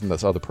interested in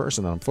this other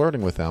person and I'm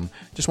flirting with them?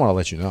 Just want to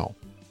let you know.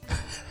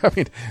 I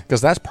mean,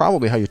 because that's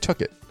probably how you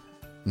took it.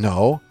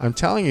 No, I'm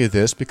telling you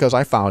this because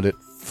I found it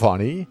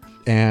funny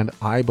and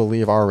I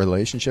believe our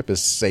relationship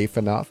is safe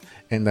enough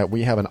and that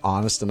we have an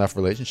honest enough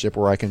relationship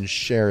where I can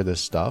share this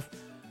stuff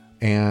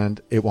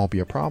and it won't be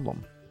a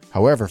problem.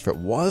 However, if it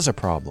was a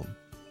problem,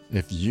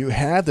 if you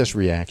had this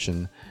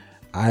reaction,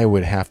 I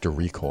would have to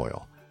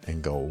recoil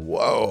and go,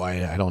 whoa,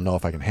 I don't know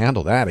if I can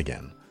handle that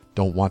again.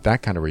 Don't want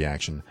that kind of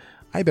reaction.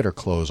 I better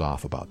close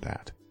off about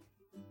that.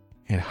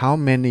 And how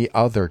many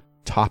other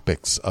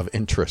topics of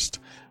interest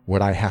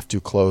would I have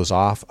to close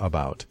off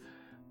about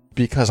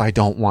because I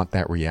don't want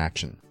that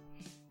reaction?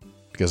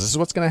 Because this is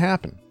what's going to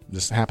happen.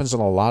 This happens in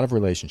a lot of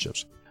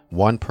relationships.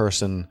 One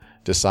person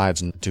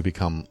decides to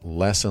become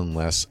less and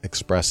less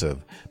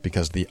expressive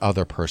because the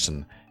other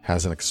person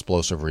has an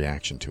explosive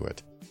reaction to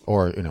it.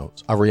 Or,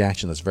 a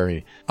reaction that's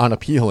very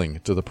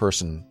unappealing to the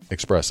person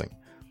expressing.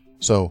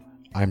 So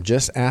I'm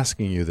just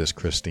asking you this,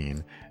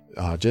 Christine,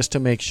 just to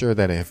make sure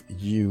that if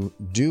you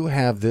do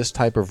have this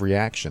type of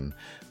reaction,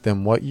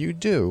 then what you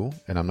do,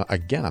 and I'm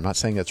not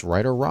saying it's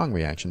right or wrong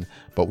reaction,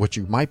 but what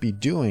you might be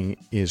doing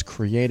is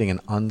creating an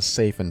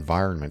unsafe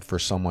environment for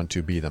someone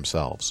to be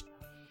themselves.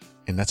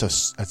 And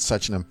that's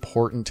such an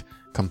important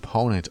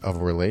component of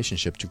a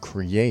relationship, to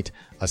create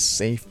a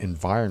safe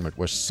environment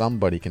where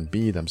somebody can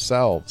be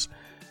themselves.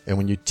 And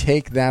when you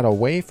take that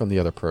away from the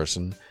other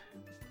person,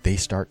 they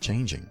start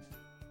changing.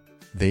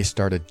 They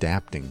start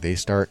adapting. They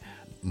start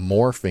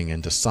morphing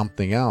into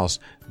something else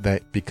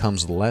that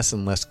becomes less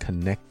and less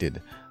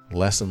connected,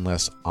 less and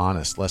less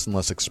honest, less and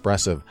less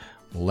expressive,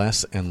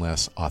 less and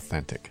less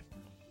authentic.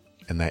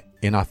 And that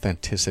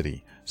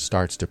inauthenticity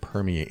starts to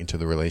permeate into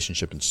the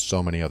relationship in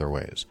so many other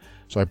ways.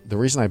 So the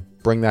reason I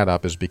bring that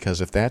up is because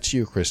if that's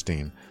you,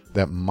 Christine,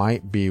 that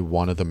might be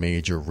one of the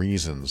major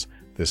reasons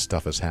this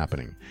stuff is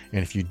happening.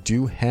 And if you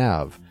do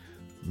have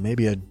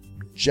maybe a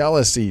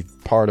jealousy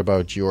part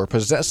about you or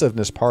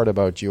possessiveness part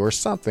about you or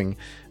something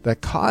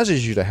that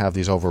causes you to have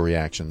these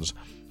overreactions,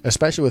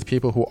 especially with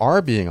people who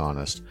are being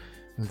honest,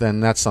 then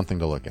that's something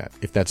to look at.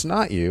 If that's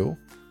not you,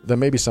 then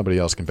maybe somebody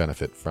else can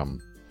benefit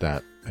from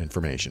that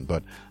information.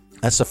 But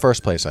that's the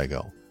first place I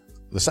go.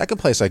 The second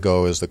place I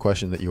go is the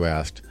question that you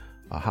asked,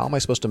 how am I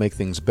supposed to make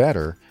things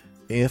better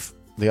if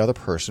the other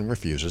person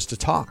refuses to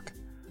talk?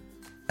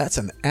 That's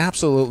an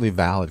absolutely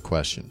valid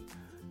question.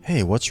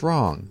 Hey, what's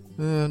wrong?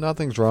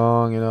 Nothing's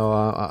wrong.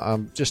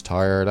 I'm just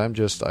tired.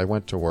 I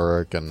went to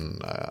work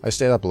and I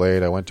stayed up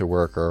late. I went to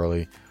work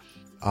early.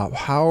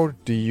 How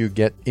do you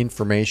get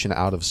information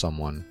out of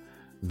someone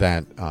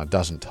that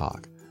doesn't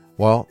talk?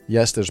 Well,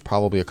 yes, there's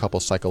probably a couple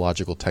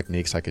psychological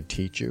techniques I could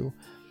teach you.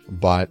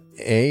 But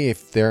A,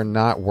 if they're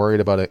not worried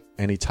about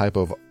any type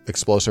of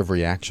explosive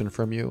reaction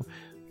from you,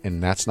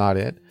 and that's not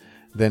it,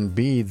 then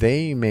B,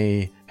 they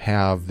may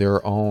have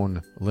their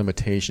own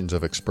limitations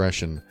of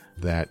expression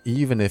that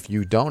even if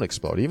you don't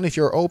explode, even if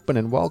you're open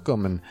and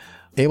welcome and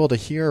able to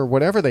hear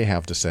whatever they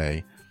have to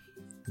say,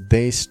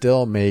 they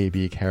still may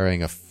be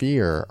carrying a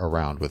fear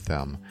around with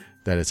them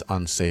that it's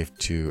unsafe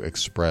to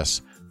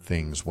express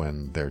things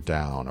when they're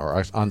down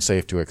or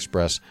unsafe to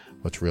express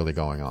what's really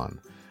going on.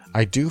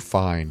 I do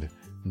find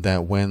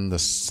that when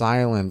it's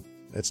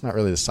not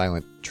really the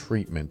silent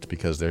treatment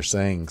because they're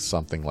saying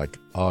something like,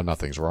 oh,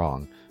 nothing's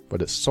wrong,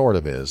 but it sort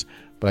of is.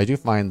 But I do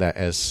find that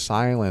as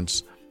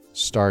silence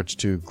starts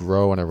to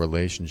grow in a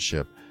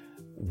relationship,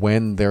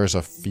 when there's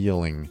a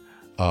feeling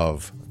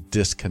of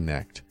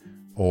disconnect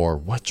or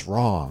what's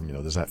wrong,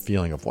 there's that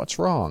feeling of what's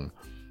wrong.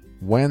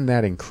 When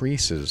that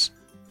increases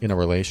in a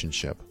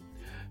relationship,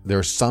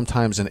 there's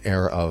sometimes an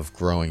air of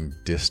growing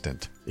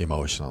distant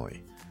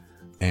emotionally.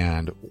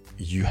 And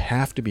you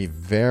have to be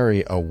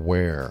very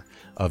aware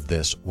of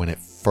this when it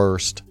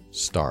first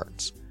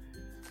starts.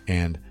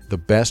 And the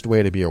best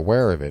way to be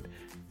aware of it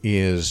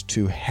is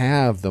to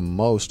have the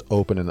most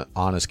open and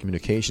honest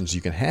communications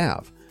you can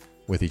have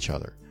with each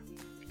other.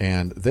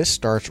 And this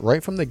starts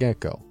right from the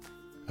get-go.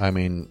 I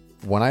mean,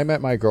 when I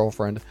met my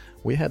girlfriend,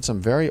 we had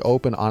some very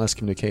open, honest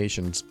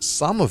communications,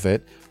 some of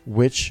it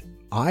which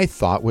I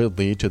thought would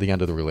lead to the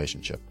end of the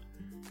relationship.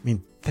 I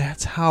mean,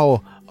 that's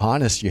how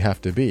honest you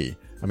have to be.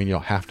 I mean, you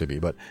don't have to be,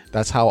 but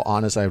that's how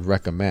honest I'd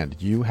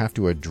recommend. You have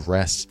to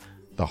address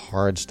the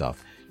hard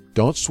stuff.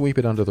 Don't sweep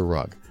it under the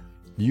rug.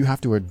 You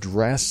have to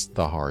address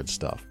the hard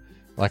stuff.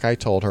 Like I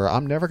told her,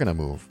 I'm never going to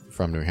move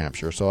from New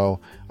Hampshire, so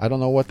I don't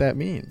know what that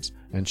means.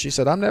 And she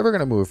said, I'm never going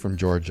to move from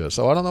Georgia,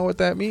 so I don't know what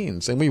that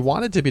means. And we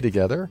wanted to be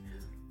together,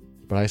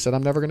 but I said,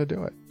 I'm never going to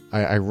do it.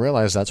 I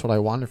realized that's what I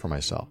wanted for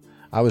myself.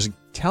 I was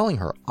telling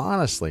her,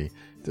 honestly,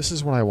 this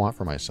is what I want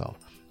for myself.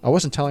 I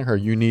wasn't telling her,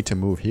 you need to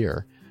move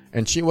here.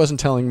 And she wasn't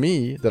telling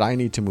me that I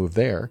need to move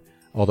there.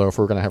 Although if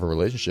we're going to have a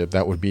relationship,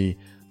 that would be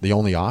the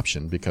only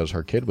option because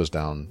her kid was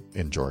down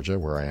in Georgia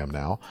where I am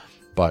now.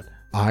 But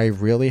I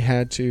really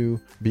had to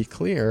be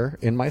clear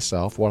in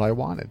myself what I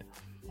wanted.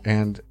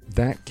 And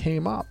that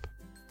came up.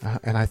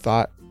 And I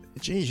thought,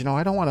 geez,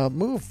 I don't want to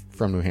move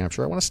from New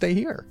Hampshire. I want to stay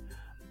here.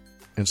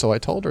 And so I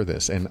told her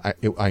this. And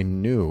I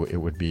knew it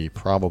would be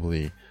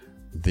probably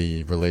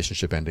the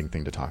relationship ending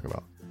thing to talk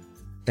about.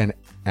 And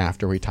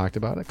after we talked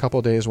about it, a couple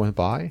of days went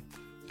by.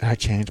 And I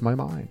changed my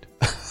mind.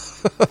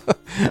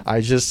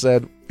 I just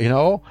said,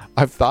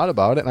 I've thought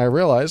about it and I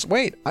realized,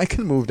 wait, I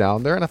can move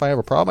down there. And if I have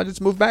a problem, I just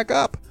move back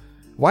up.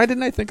 Why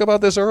didn't I think about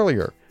this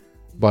earlier?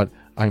 But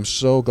I'm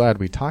so glad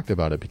we talked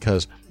about it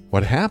because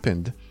what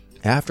happened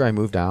after I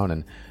moved down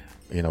and,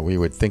 we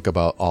would think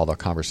about all the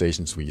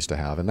conversations we used to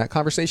have. And that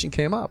conversation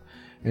came up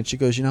and she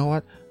goes, you know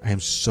what? I am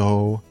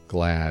so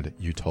glad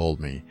you told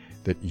me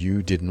that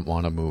you didn't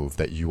want to move,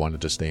 that you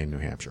wanted to stay in New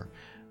Hampshire.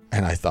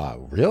 And I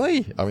thought,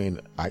 really? I mean,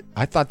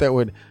 I thought that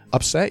would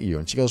upset you.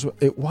 And she goes,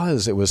 it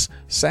was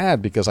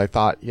sad because I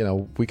thought,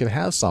 we could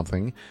have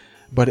something,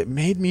 but it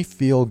made me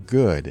feel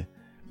good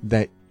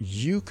that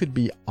you could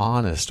be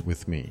honest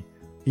with me,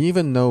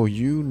 even though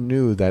you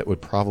knew that it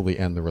would probably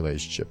end the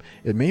relationship.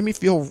 It made me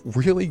feel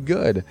really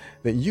good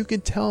that you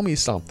could tell me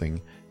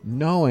something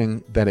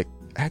knowing that it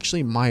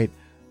actually might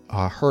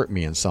hurt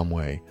me in some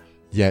way,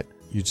 yet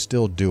you'd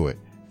still do it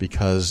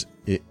because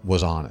it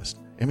was honest.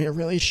 I mean, it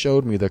really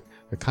showed me the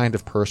kind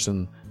of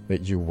person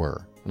that you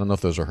were. I don't know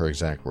if those are her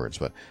exact words,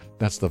 but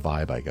that's the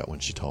vibe I got when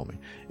she told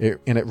me.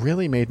 And it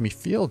really made me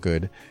feel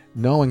good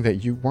knowing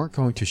that you weren't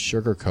going to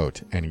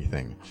sugarcoat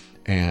anything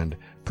and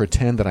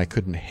pretend that I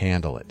couldn't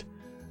handle it.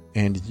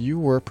 And you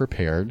were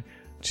prepared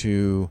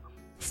to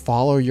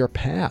follow your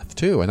path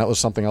too. And that was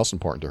something else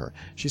important to her.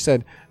 She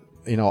said,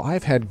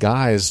 I've had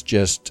guys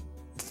just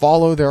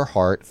follow their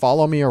heart,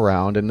 follow me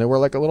around, and they were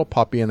like a little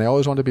puppy and they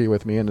always wanted to be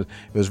with me, and it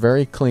was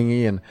very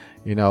clingy, and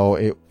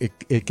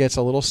it gets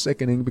a little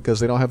sickening because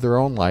they don't have their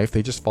own life.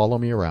 They just follow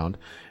me around.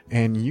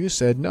 And you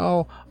said,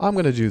 no, I'm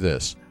going to do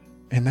this.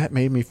 And that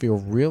made me feel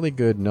really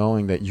good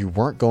knowing that you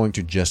weren't going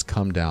to just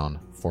come down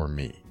for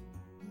me.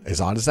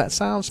 As odd as that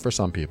sounds for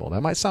some people,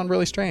 that might sound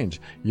really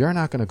strange. You're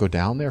not going to go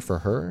down there for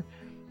her.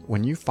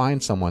 When you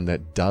find someone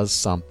that does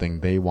something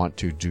they want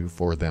to do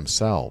for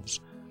themselves,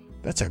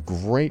 That's a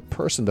great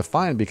person to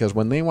find, because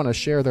when they want to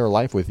share their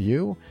life with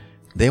you,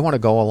 they want to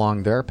go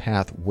along their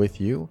path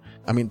with you.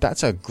 I mean,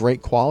 that's a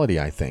great quality,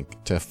 I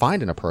think, to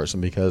find in a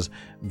person, because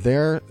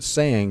they're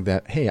saying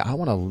that, hey, I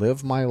want to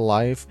live my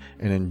life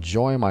and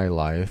enjoy my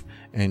life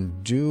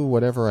and do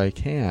whatever I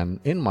can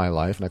in my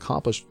life and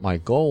accomplish my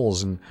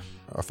goals and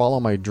follow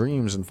my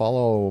dreams and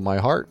follow my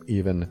heart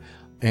even.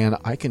 And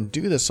I can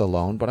do this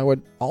alone, but I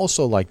would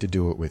also like to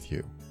do it with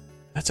you.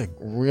 That's a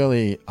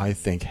really, I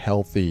think,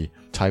 healthy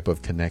type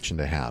of connection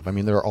to have. I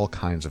mean, there are all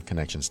kinds of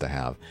connections to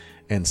have,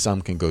 and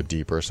some can go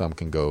deeper, some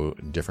can go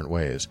different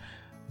ways.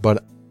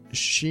 But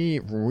she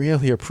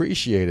really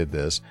appreciated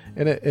this,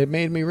 and it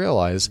made me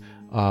realize,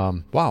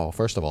 wow,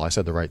 first of all, I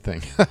said the right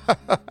thing.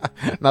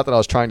 Not that I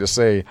was trying to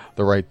say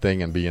the right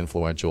thing and be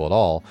influential at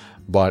all,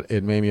 but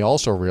it made me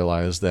also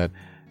realize that,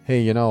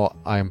 hey,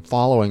 I'm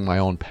following my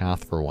own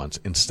path for once,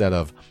 instead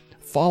of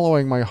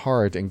following my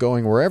heart and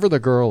going wherever the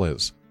girl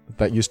is.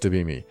 That used to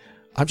be me.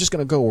 I'm just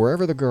going to go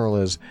wherever the girl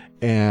is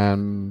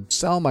and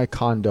sell my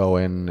condo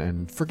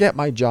and forget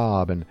my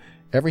job, and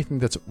everything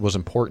that was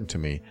important to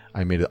me,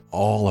 I made it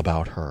all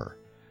about her.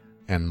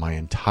 And my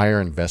entire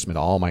investment,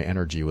 all my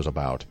energy was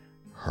about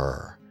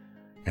her.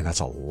 And that's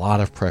a lot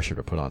of pressure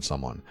to put on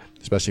someone,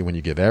 especially when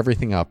you give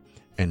everything up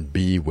and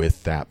be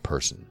with that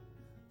person.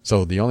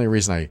 So the only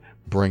reason I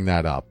bring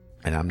that up,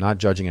 and I'm not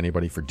judging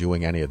anybody for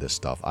doing any of this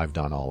stuff. I've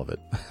done all of it.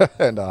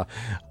 And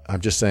I'm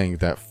just saying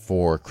that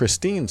for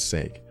Christine's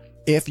sake,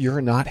 if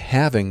you're not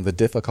having the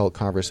difficult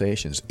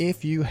conversations,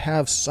 if you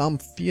have some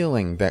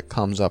feeling that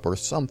comes up or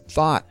some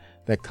thought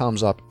that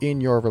comes up in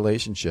your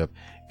relationship,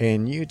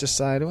 and you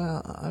decide,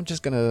 well, I'm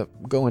just going to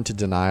go into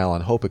denial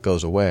and hope it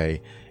goes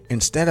away,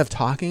 instead of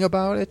talking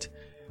about it,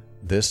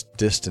 this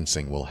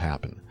distancing will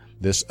happen.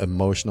 This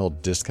emotional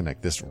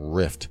disconnect, this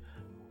rift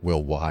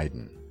will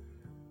widen,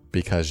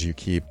 because you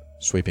keep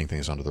sweeping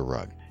things under the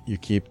rug. You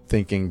keep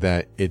thinking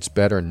that it's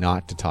better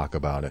not to talk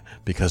about it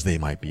because they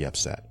might be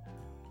upset.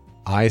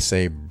 I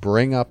say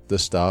bring up the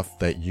stuff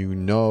that you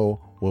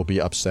know will be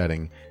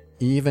upsetting,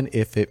 even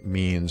if it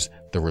means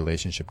the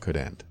relationship could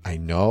end. I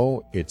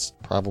know it's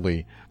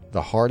probably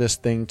the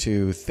hardest thing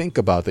to think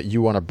about, that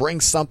you want to bring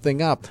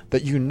something up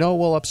that you know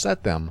will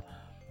upset them.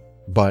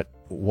 But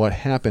what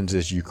happens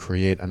is you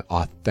create an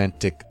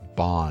authentic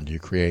bond. You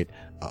create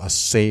a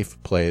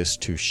safe place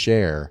to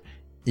share,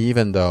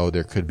 even though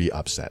there could be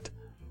upset.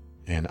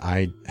 And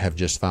I have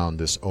just found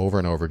this over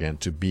and over again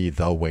to be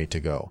the way to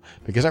go.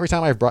 Because every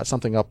time I've brought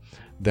something up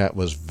that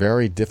was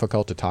very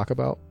difficult to talk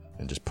about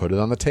and just put it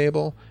on the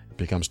table, it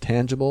becomes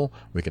tangible,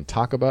 we can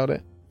talk about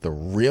it. The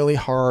really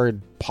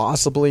hard,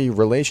 possibly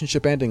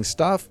relationship-ending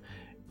stuff,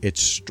 it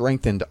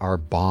strengthened our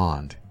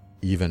bond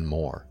even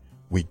more.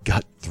 We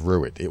got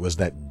through it. It was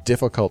that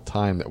difficult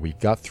time that we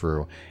got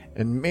through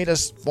and made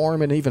us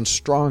form an even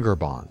stronger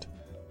bond,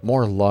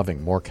 more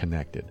loving, more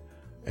connected.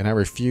 And I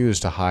refuse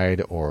to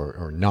hide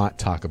or not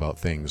talk about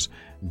things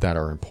that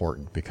are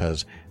important,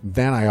 because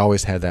then I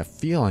always had that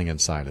feeling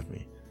inside of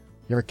me.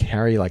 You ever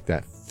carry like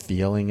that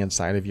feeling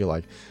inside of you,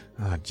 like,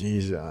 oh,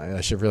 geez,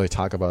 I should really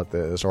talk about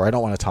this, or I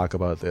don't want to talk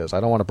about this,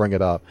 I don't want to bring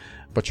it up,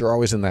 but you're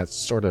always in that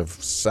sort of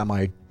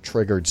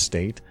semi-triggered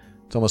state.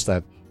 It's almost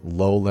that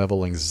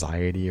low-level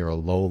anxiety or a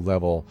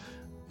low-level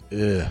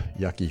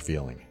yucky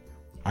feeling.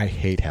 I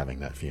hate having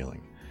that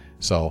feeling.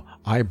 So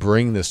I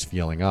bring this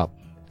feeling up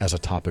as a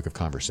topic of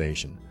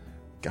conversation.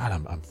 God,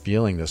 I'm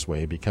feeling this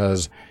way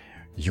because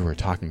you were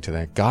talking to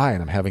that guy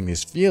and I'm having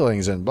these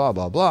feelings and blah,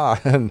 blah, blah.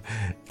 And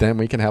then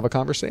we can have a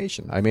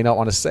conversation. I may not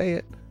want to say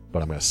it,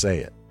 but I'm going to say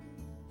it.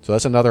 So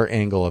that's another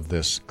angle of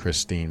this,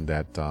 Christine,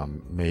 that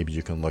maybe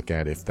you can look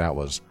at if that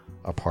was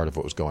a part of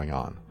what was going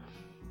on.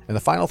 And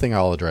the final thing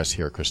I'll address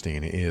here,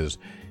 Christine, is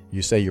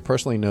you say you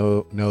personally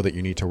know that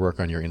you need to work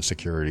on your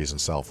insecurities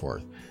and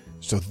self-worth.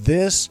 So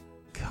this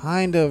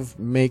kind of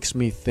makes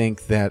me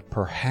think that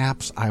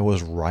perhaps I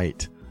was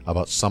right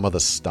about some of the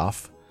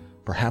stuff.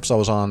 Perhaps I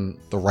was on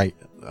the right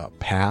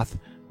path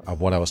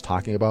of what I was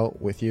talking about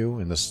with you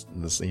in this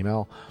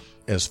email,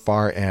 as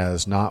far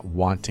as not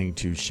wanting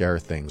to share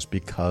things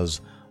because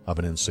of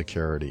an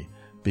insecurity,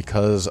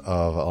 because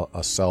of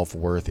a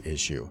self-worth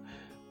issue.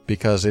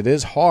 Because it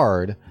is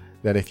hard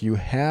that if you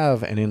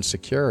have an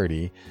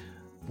insecurity,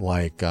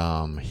 like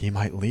he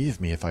might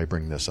leave me if I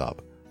bring this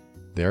up.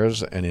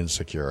 There's an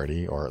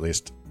insecurity, or at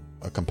least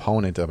a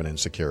component of an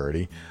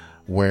insecurity,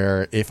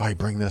 where if I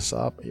bring this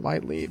up, he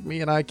might leave me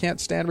and I can't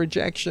stand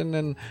rejection.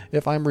 And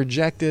if I'm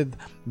rejected,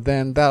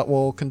 then that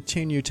will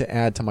continue to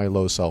add to my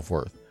low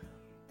self-worth.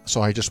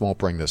 So I just won't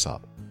bring this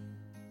up.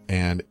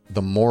 And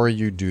the more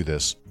you do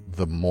this,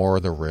 the more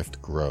the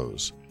rift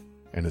grows.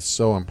 And it's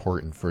so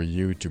important for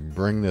you to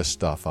bring this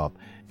stuff up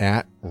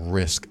at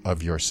risk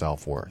of your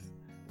self-worth.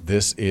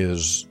 This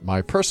is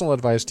my personal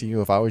advice to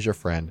you. If I was your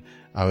friend,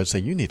 I would say,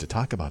 you need to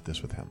talk about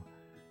this with him.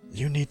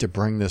 You need to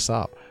bring this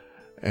up.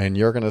 And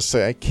you're going to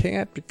say, I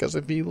can't, because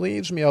if he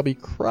leaves me, I'll be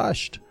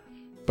crushed.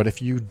 But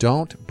if you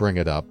don't bring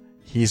it up,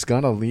 he's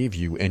going to leave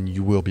you and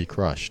you will be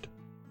crushed.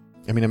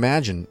 I mean,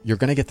 imagine you're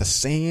going to get the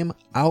same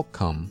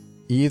outcome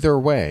either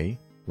way,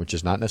 which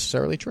is not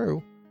necessarily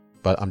true,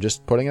 but I'm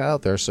just putting it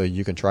out there so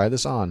you can try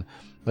this on.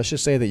 Let's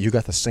just say that you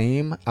got the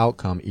same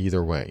outcome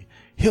either way.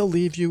 He'll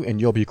leave you and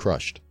you'll be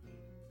crushed.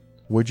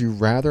 Would you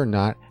rather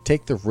not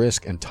take the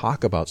risk and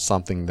talk about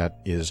something that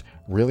is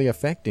really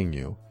affecting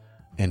you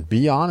and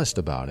be honest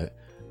about it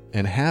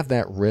and have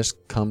that risk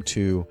come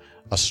to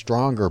a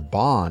stronger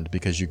bond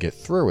because you get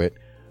through it,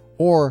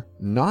 or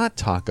not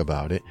talk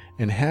about it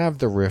and have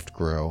the rift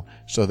grow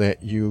so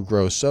that you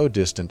grow so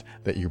distant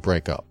that you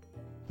break up?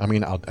 I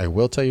mean, I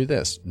will tell you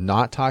this,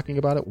 not talking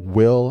about it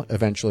will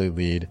eventually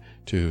lead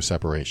to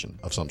separation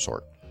of some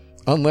sort.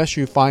 Unless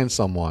you find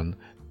someone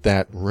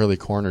that really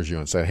corners you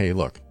and say, hey,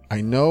 look,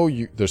 I know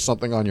there's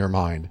something on your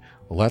mind.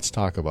 Let's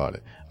talk about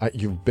it.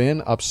 You've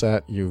been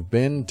upset. You've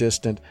been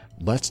distant.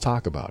 Let's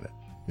talk about it.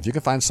 If you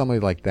can find somebody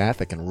like that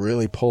can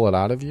really pull it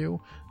out of you,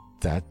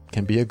 that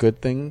can be a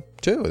good thing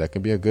too. That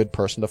can be a good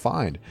person to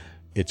find.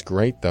 It's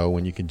great, though,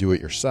 when you can do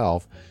it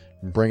yourself.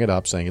 Bring it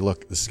up saying,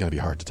 look, this is going to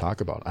be hard to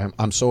talk about.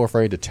 I'm so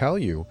afraid to tell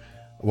you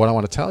what I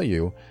want to tell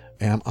you,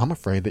 and I'm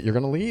afraid that you're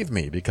going to leave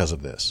me because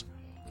of this.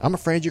 I'm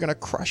afraid you're going to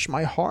crush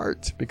my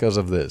heart because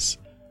of this.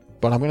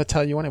 But I'm going to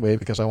tell you anyway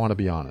because I want to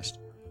be honest.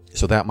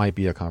 So that might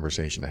be a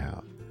conversation to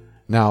have.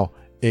 Now,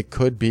 it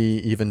could be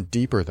even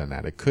deeper than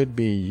that. It could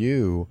be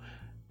you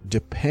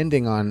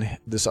depending on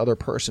this other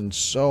person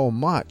so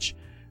much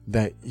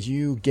that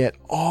you get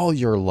all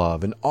your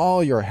love and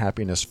all your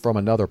happiness from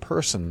another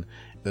person,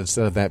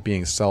 instead of that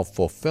being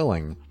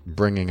self-fulfilling,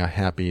 bringing a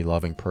happy,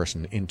 loving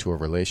person into a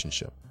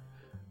relationship.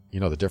 You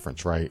know the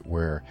difference, right?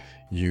 Where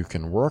you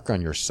can work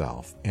on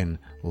yourself and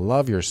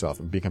love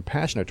yourself and be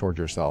compassionate toward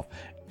yourself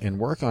and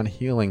work on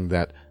healing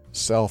that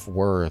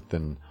self-worth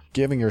and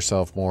giving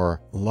yourself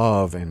more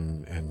love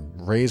and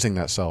raising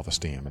that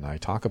self-esteem. And I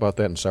talk about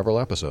that in several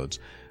episodes,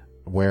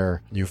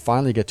 where you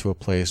finally get to a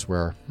place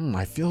where,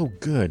 I feel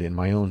good in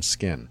my own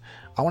skin.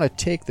 I want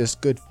to take this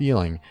good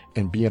feeling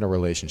and be in a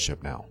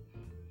relationship now.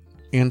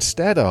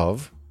 Instead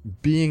of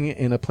being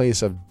in a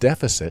place of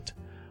deficit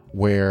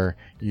where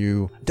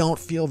you don't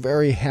feel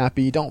very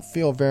happy, don't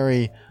feel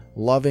very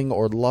loving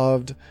or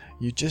loved,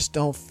 you just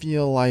don't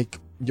feel like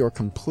you're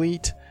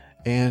complete,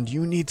 and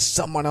you need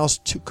someone else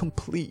to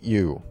complete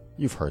you.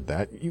 You've heard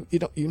that.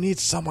 You need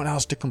someone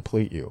else to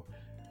complete you.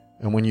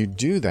 And when you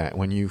do that,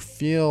 when you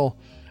feel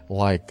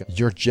like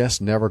you're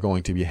just never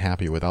going to be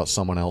happy without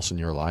someone else in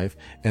your life,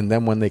 and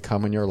then when they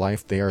come in your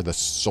life, they are the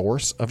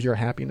source of your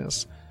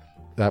happiness,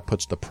 that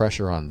puts the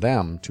pressure on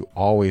them to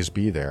always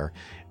be there,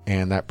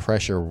 and that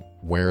pressure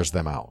wears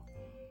them out.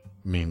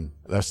 I mean,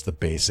 that's the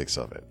basics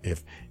of it.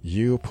 If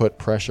you put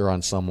pressure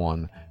on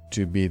someone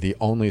to be the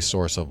only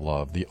source of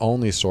love, the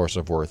only source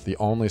of worth, the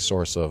only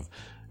source of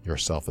your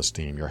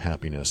self-esteem, your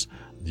happiness,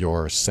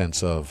 your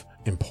sense of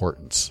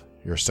importance,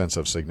 your sense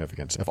of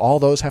significance, if all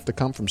those have to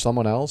come from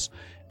someone else,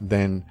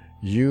 then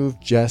you've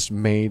just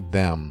made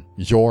them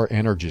your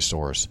energy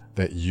source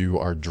that you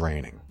are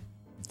draining.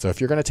 So if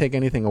you're going to take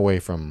anything away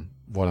from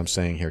what I'm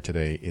saying here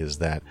today, is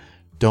that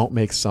don't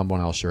make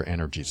someone else your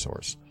energy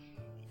source.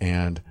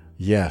 And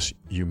yes,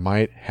 you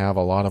might have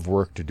a lot of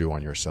work to do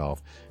on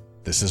yourself.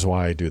 This is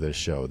why I do this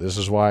show. This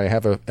is why I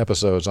have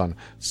episodes on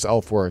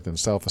self-worth and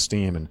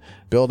self-esteem and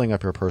building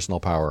up your personal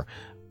power.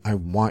 I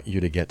want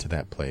you to get to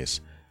that place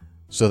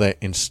so that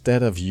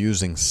instead of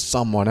using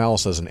someone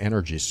else as an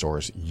energy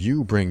source,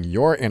 you bring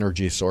your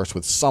energy source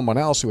with someone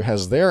else who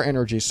has their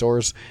energy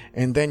source,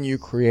 and then you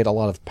create a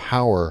lot of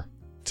power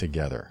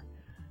together.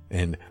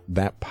 And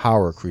that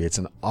power creates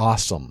an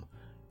awesome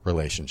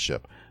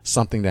relationship,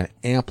 something that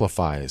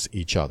amplifies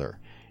each other,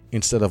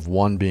 instead of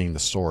one being the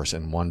source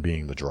and one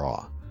being the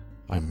draw.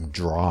 I'm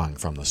drawing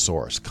from the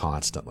source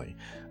constantly.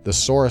 The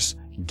source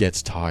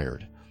gets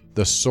tired.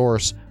 The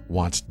source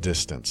wants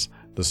distance.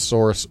 The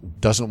source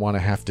doesn't want to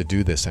have to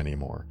do this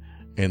anymore,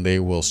 and they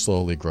will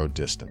slowly grow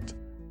distant.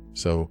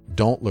 So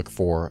don't look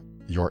for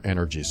your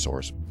energy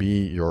source.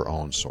 Be your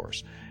own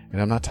source.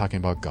 And I'm not talking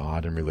about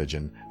God and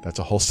religion. That's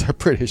a whole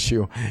separate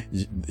issue.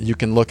 You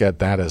can look at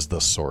that as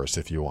the source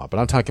if you want. But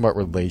I'm talking about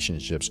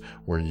relationships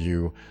where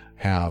you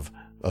have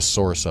a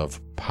source of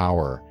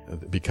power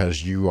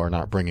because you are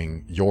not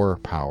bringing your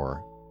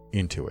power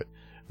into it,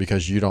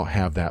 because you don't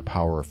have that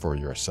power for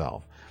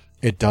yourself.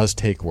 It does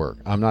take work.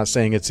 I'm not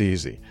saying it's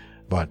easy,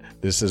 but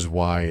this is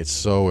why it's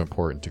so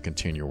important to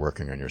continue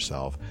working on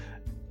yourself.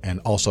 And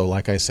also,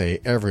 like I say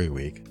every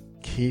week,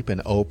 keep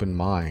an open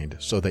mind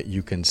so that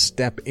you can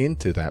step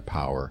into that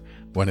power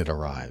when it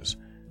arrives.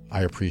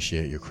 I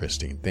appreciate you,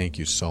 Christine. Thank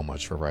you so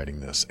much for writing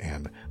this.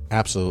 And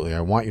absolutely,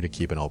 I want you to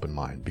keep an open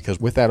mind, because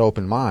with that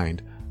open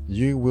mind,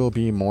 you will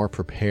be more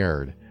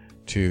prepared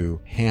to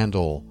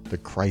handle the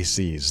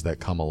crises that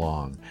come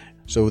along,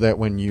 so that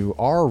when you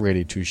are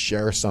ready to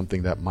share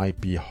something that might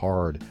be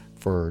hard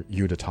for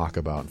you to talk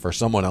about, for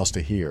someone else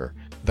to hear,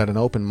 that an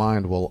open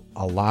mind will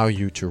allow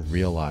you to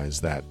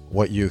realize that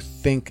what you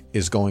think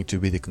is going to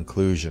be the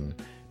conclusion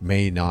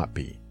may not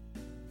be.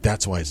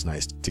 That's why it's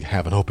nice to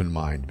have an open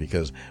mind,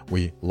 because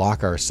we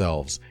lock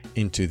ourselves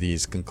into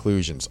these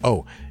conclusions.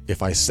 Oh,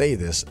 if I say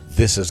this,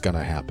 this is going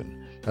to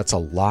happen. That's a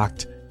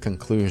locked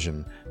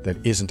conclusion that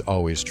isn't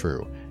always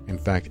true. In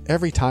fact,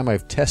 every time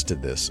I've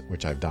tested this,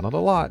 which I've done it a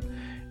lot,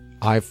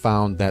 I've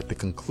found that the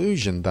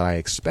conclusion that I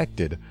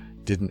expected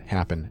didn't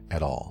happen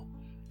at all.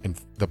 And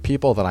the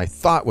people that I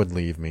thought would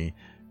leave me,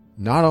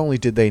 not only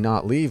did they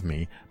not leave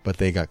me, but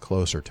they got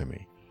closer to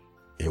me.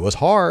 It was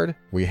hard.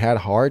 We had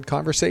hard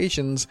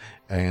conversations,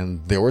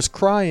 and there was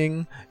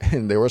crying,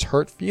 and there was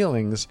hurt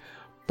feelings,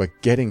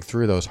 but getting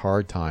through those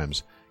hard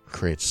times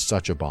creates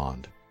such a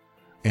bond.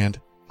 And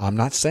I'm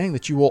not saying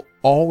that you will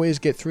always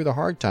get through the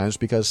hard times,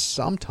 because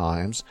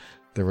sometimes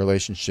the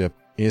relationship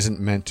isn't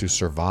meant to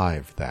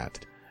survive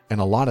that. And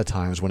a lot of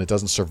times when it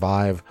doesn't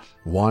survive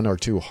 1 or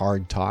 2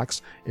 hard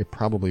talks, it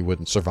probably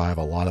wouldn't survive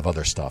a lot of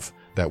other stuff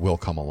that will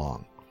come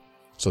along.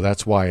 So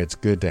that's why it's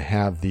good to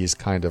have these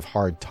kind of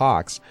hard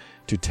talks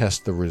to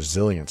test the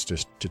resilience,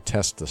 to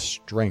test the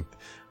strength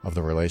of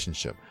the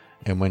relationship.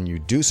 And when you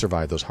do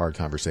survive those hard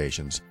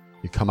conversations,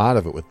 you come out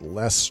of it with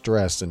less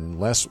stress and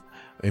less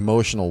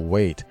emotional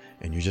weight,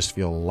 and you just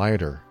feel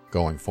lighter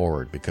going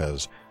forward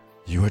because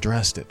you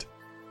addressed it.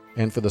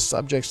 And for the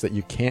subjects that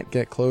you can't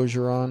get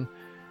closure on,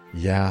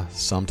 yeah,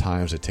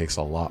 sometimes it takes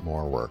a lot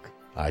more work.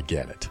 I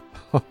get it.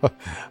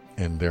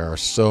 And there are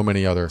so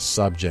many other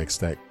subjects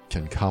that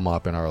can come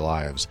up in our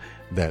lives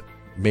that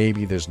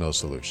maybe there's no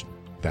solution.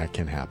 That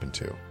can happen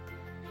too.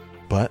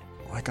 But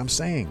like I'm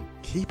saying,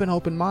 keep an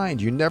open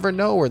mind. You never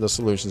know where the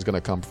solution is going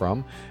to come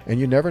from, and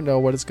you never know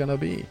what it's going to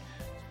be.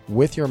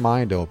 With your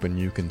mind open,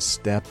 you can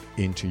step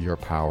into your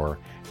power.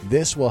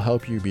 This will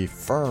help you be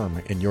firm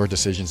in your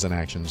decisions and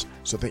actions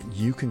so that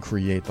you can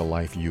create the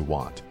life you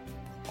want.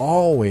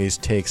 Always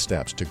take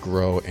steps to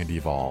grow and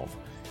evolve.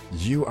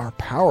 You are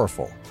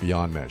powerful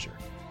beyond measure.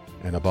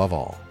 And above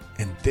all,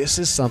 and this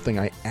is something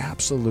I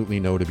absolutely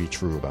know to be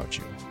true about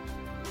you,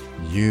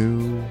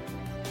 you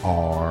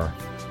are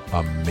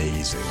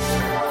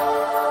amazing.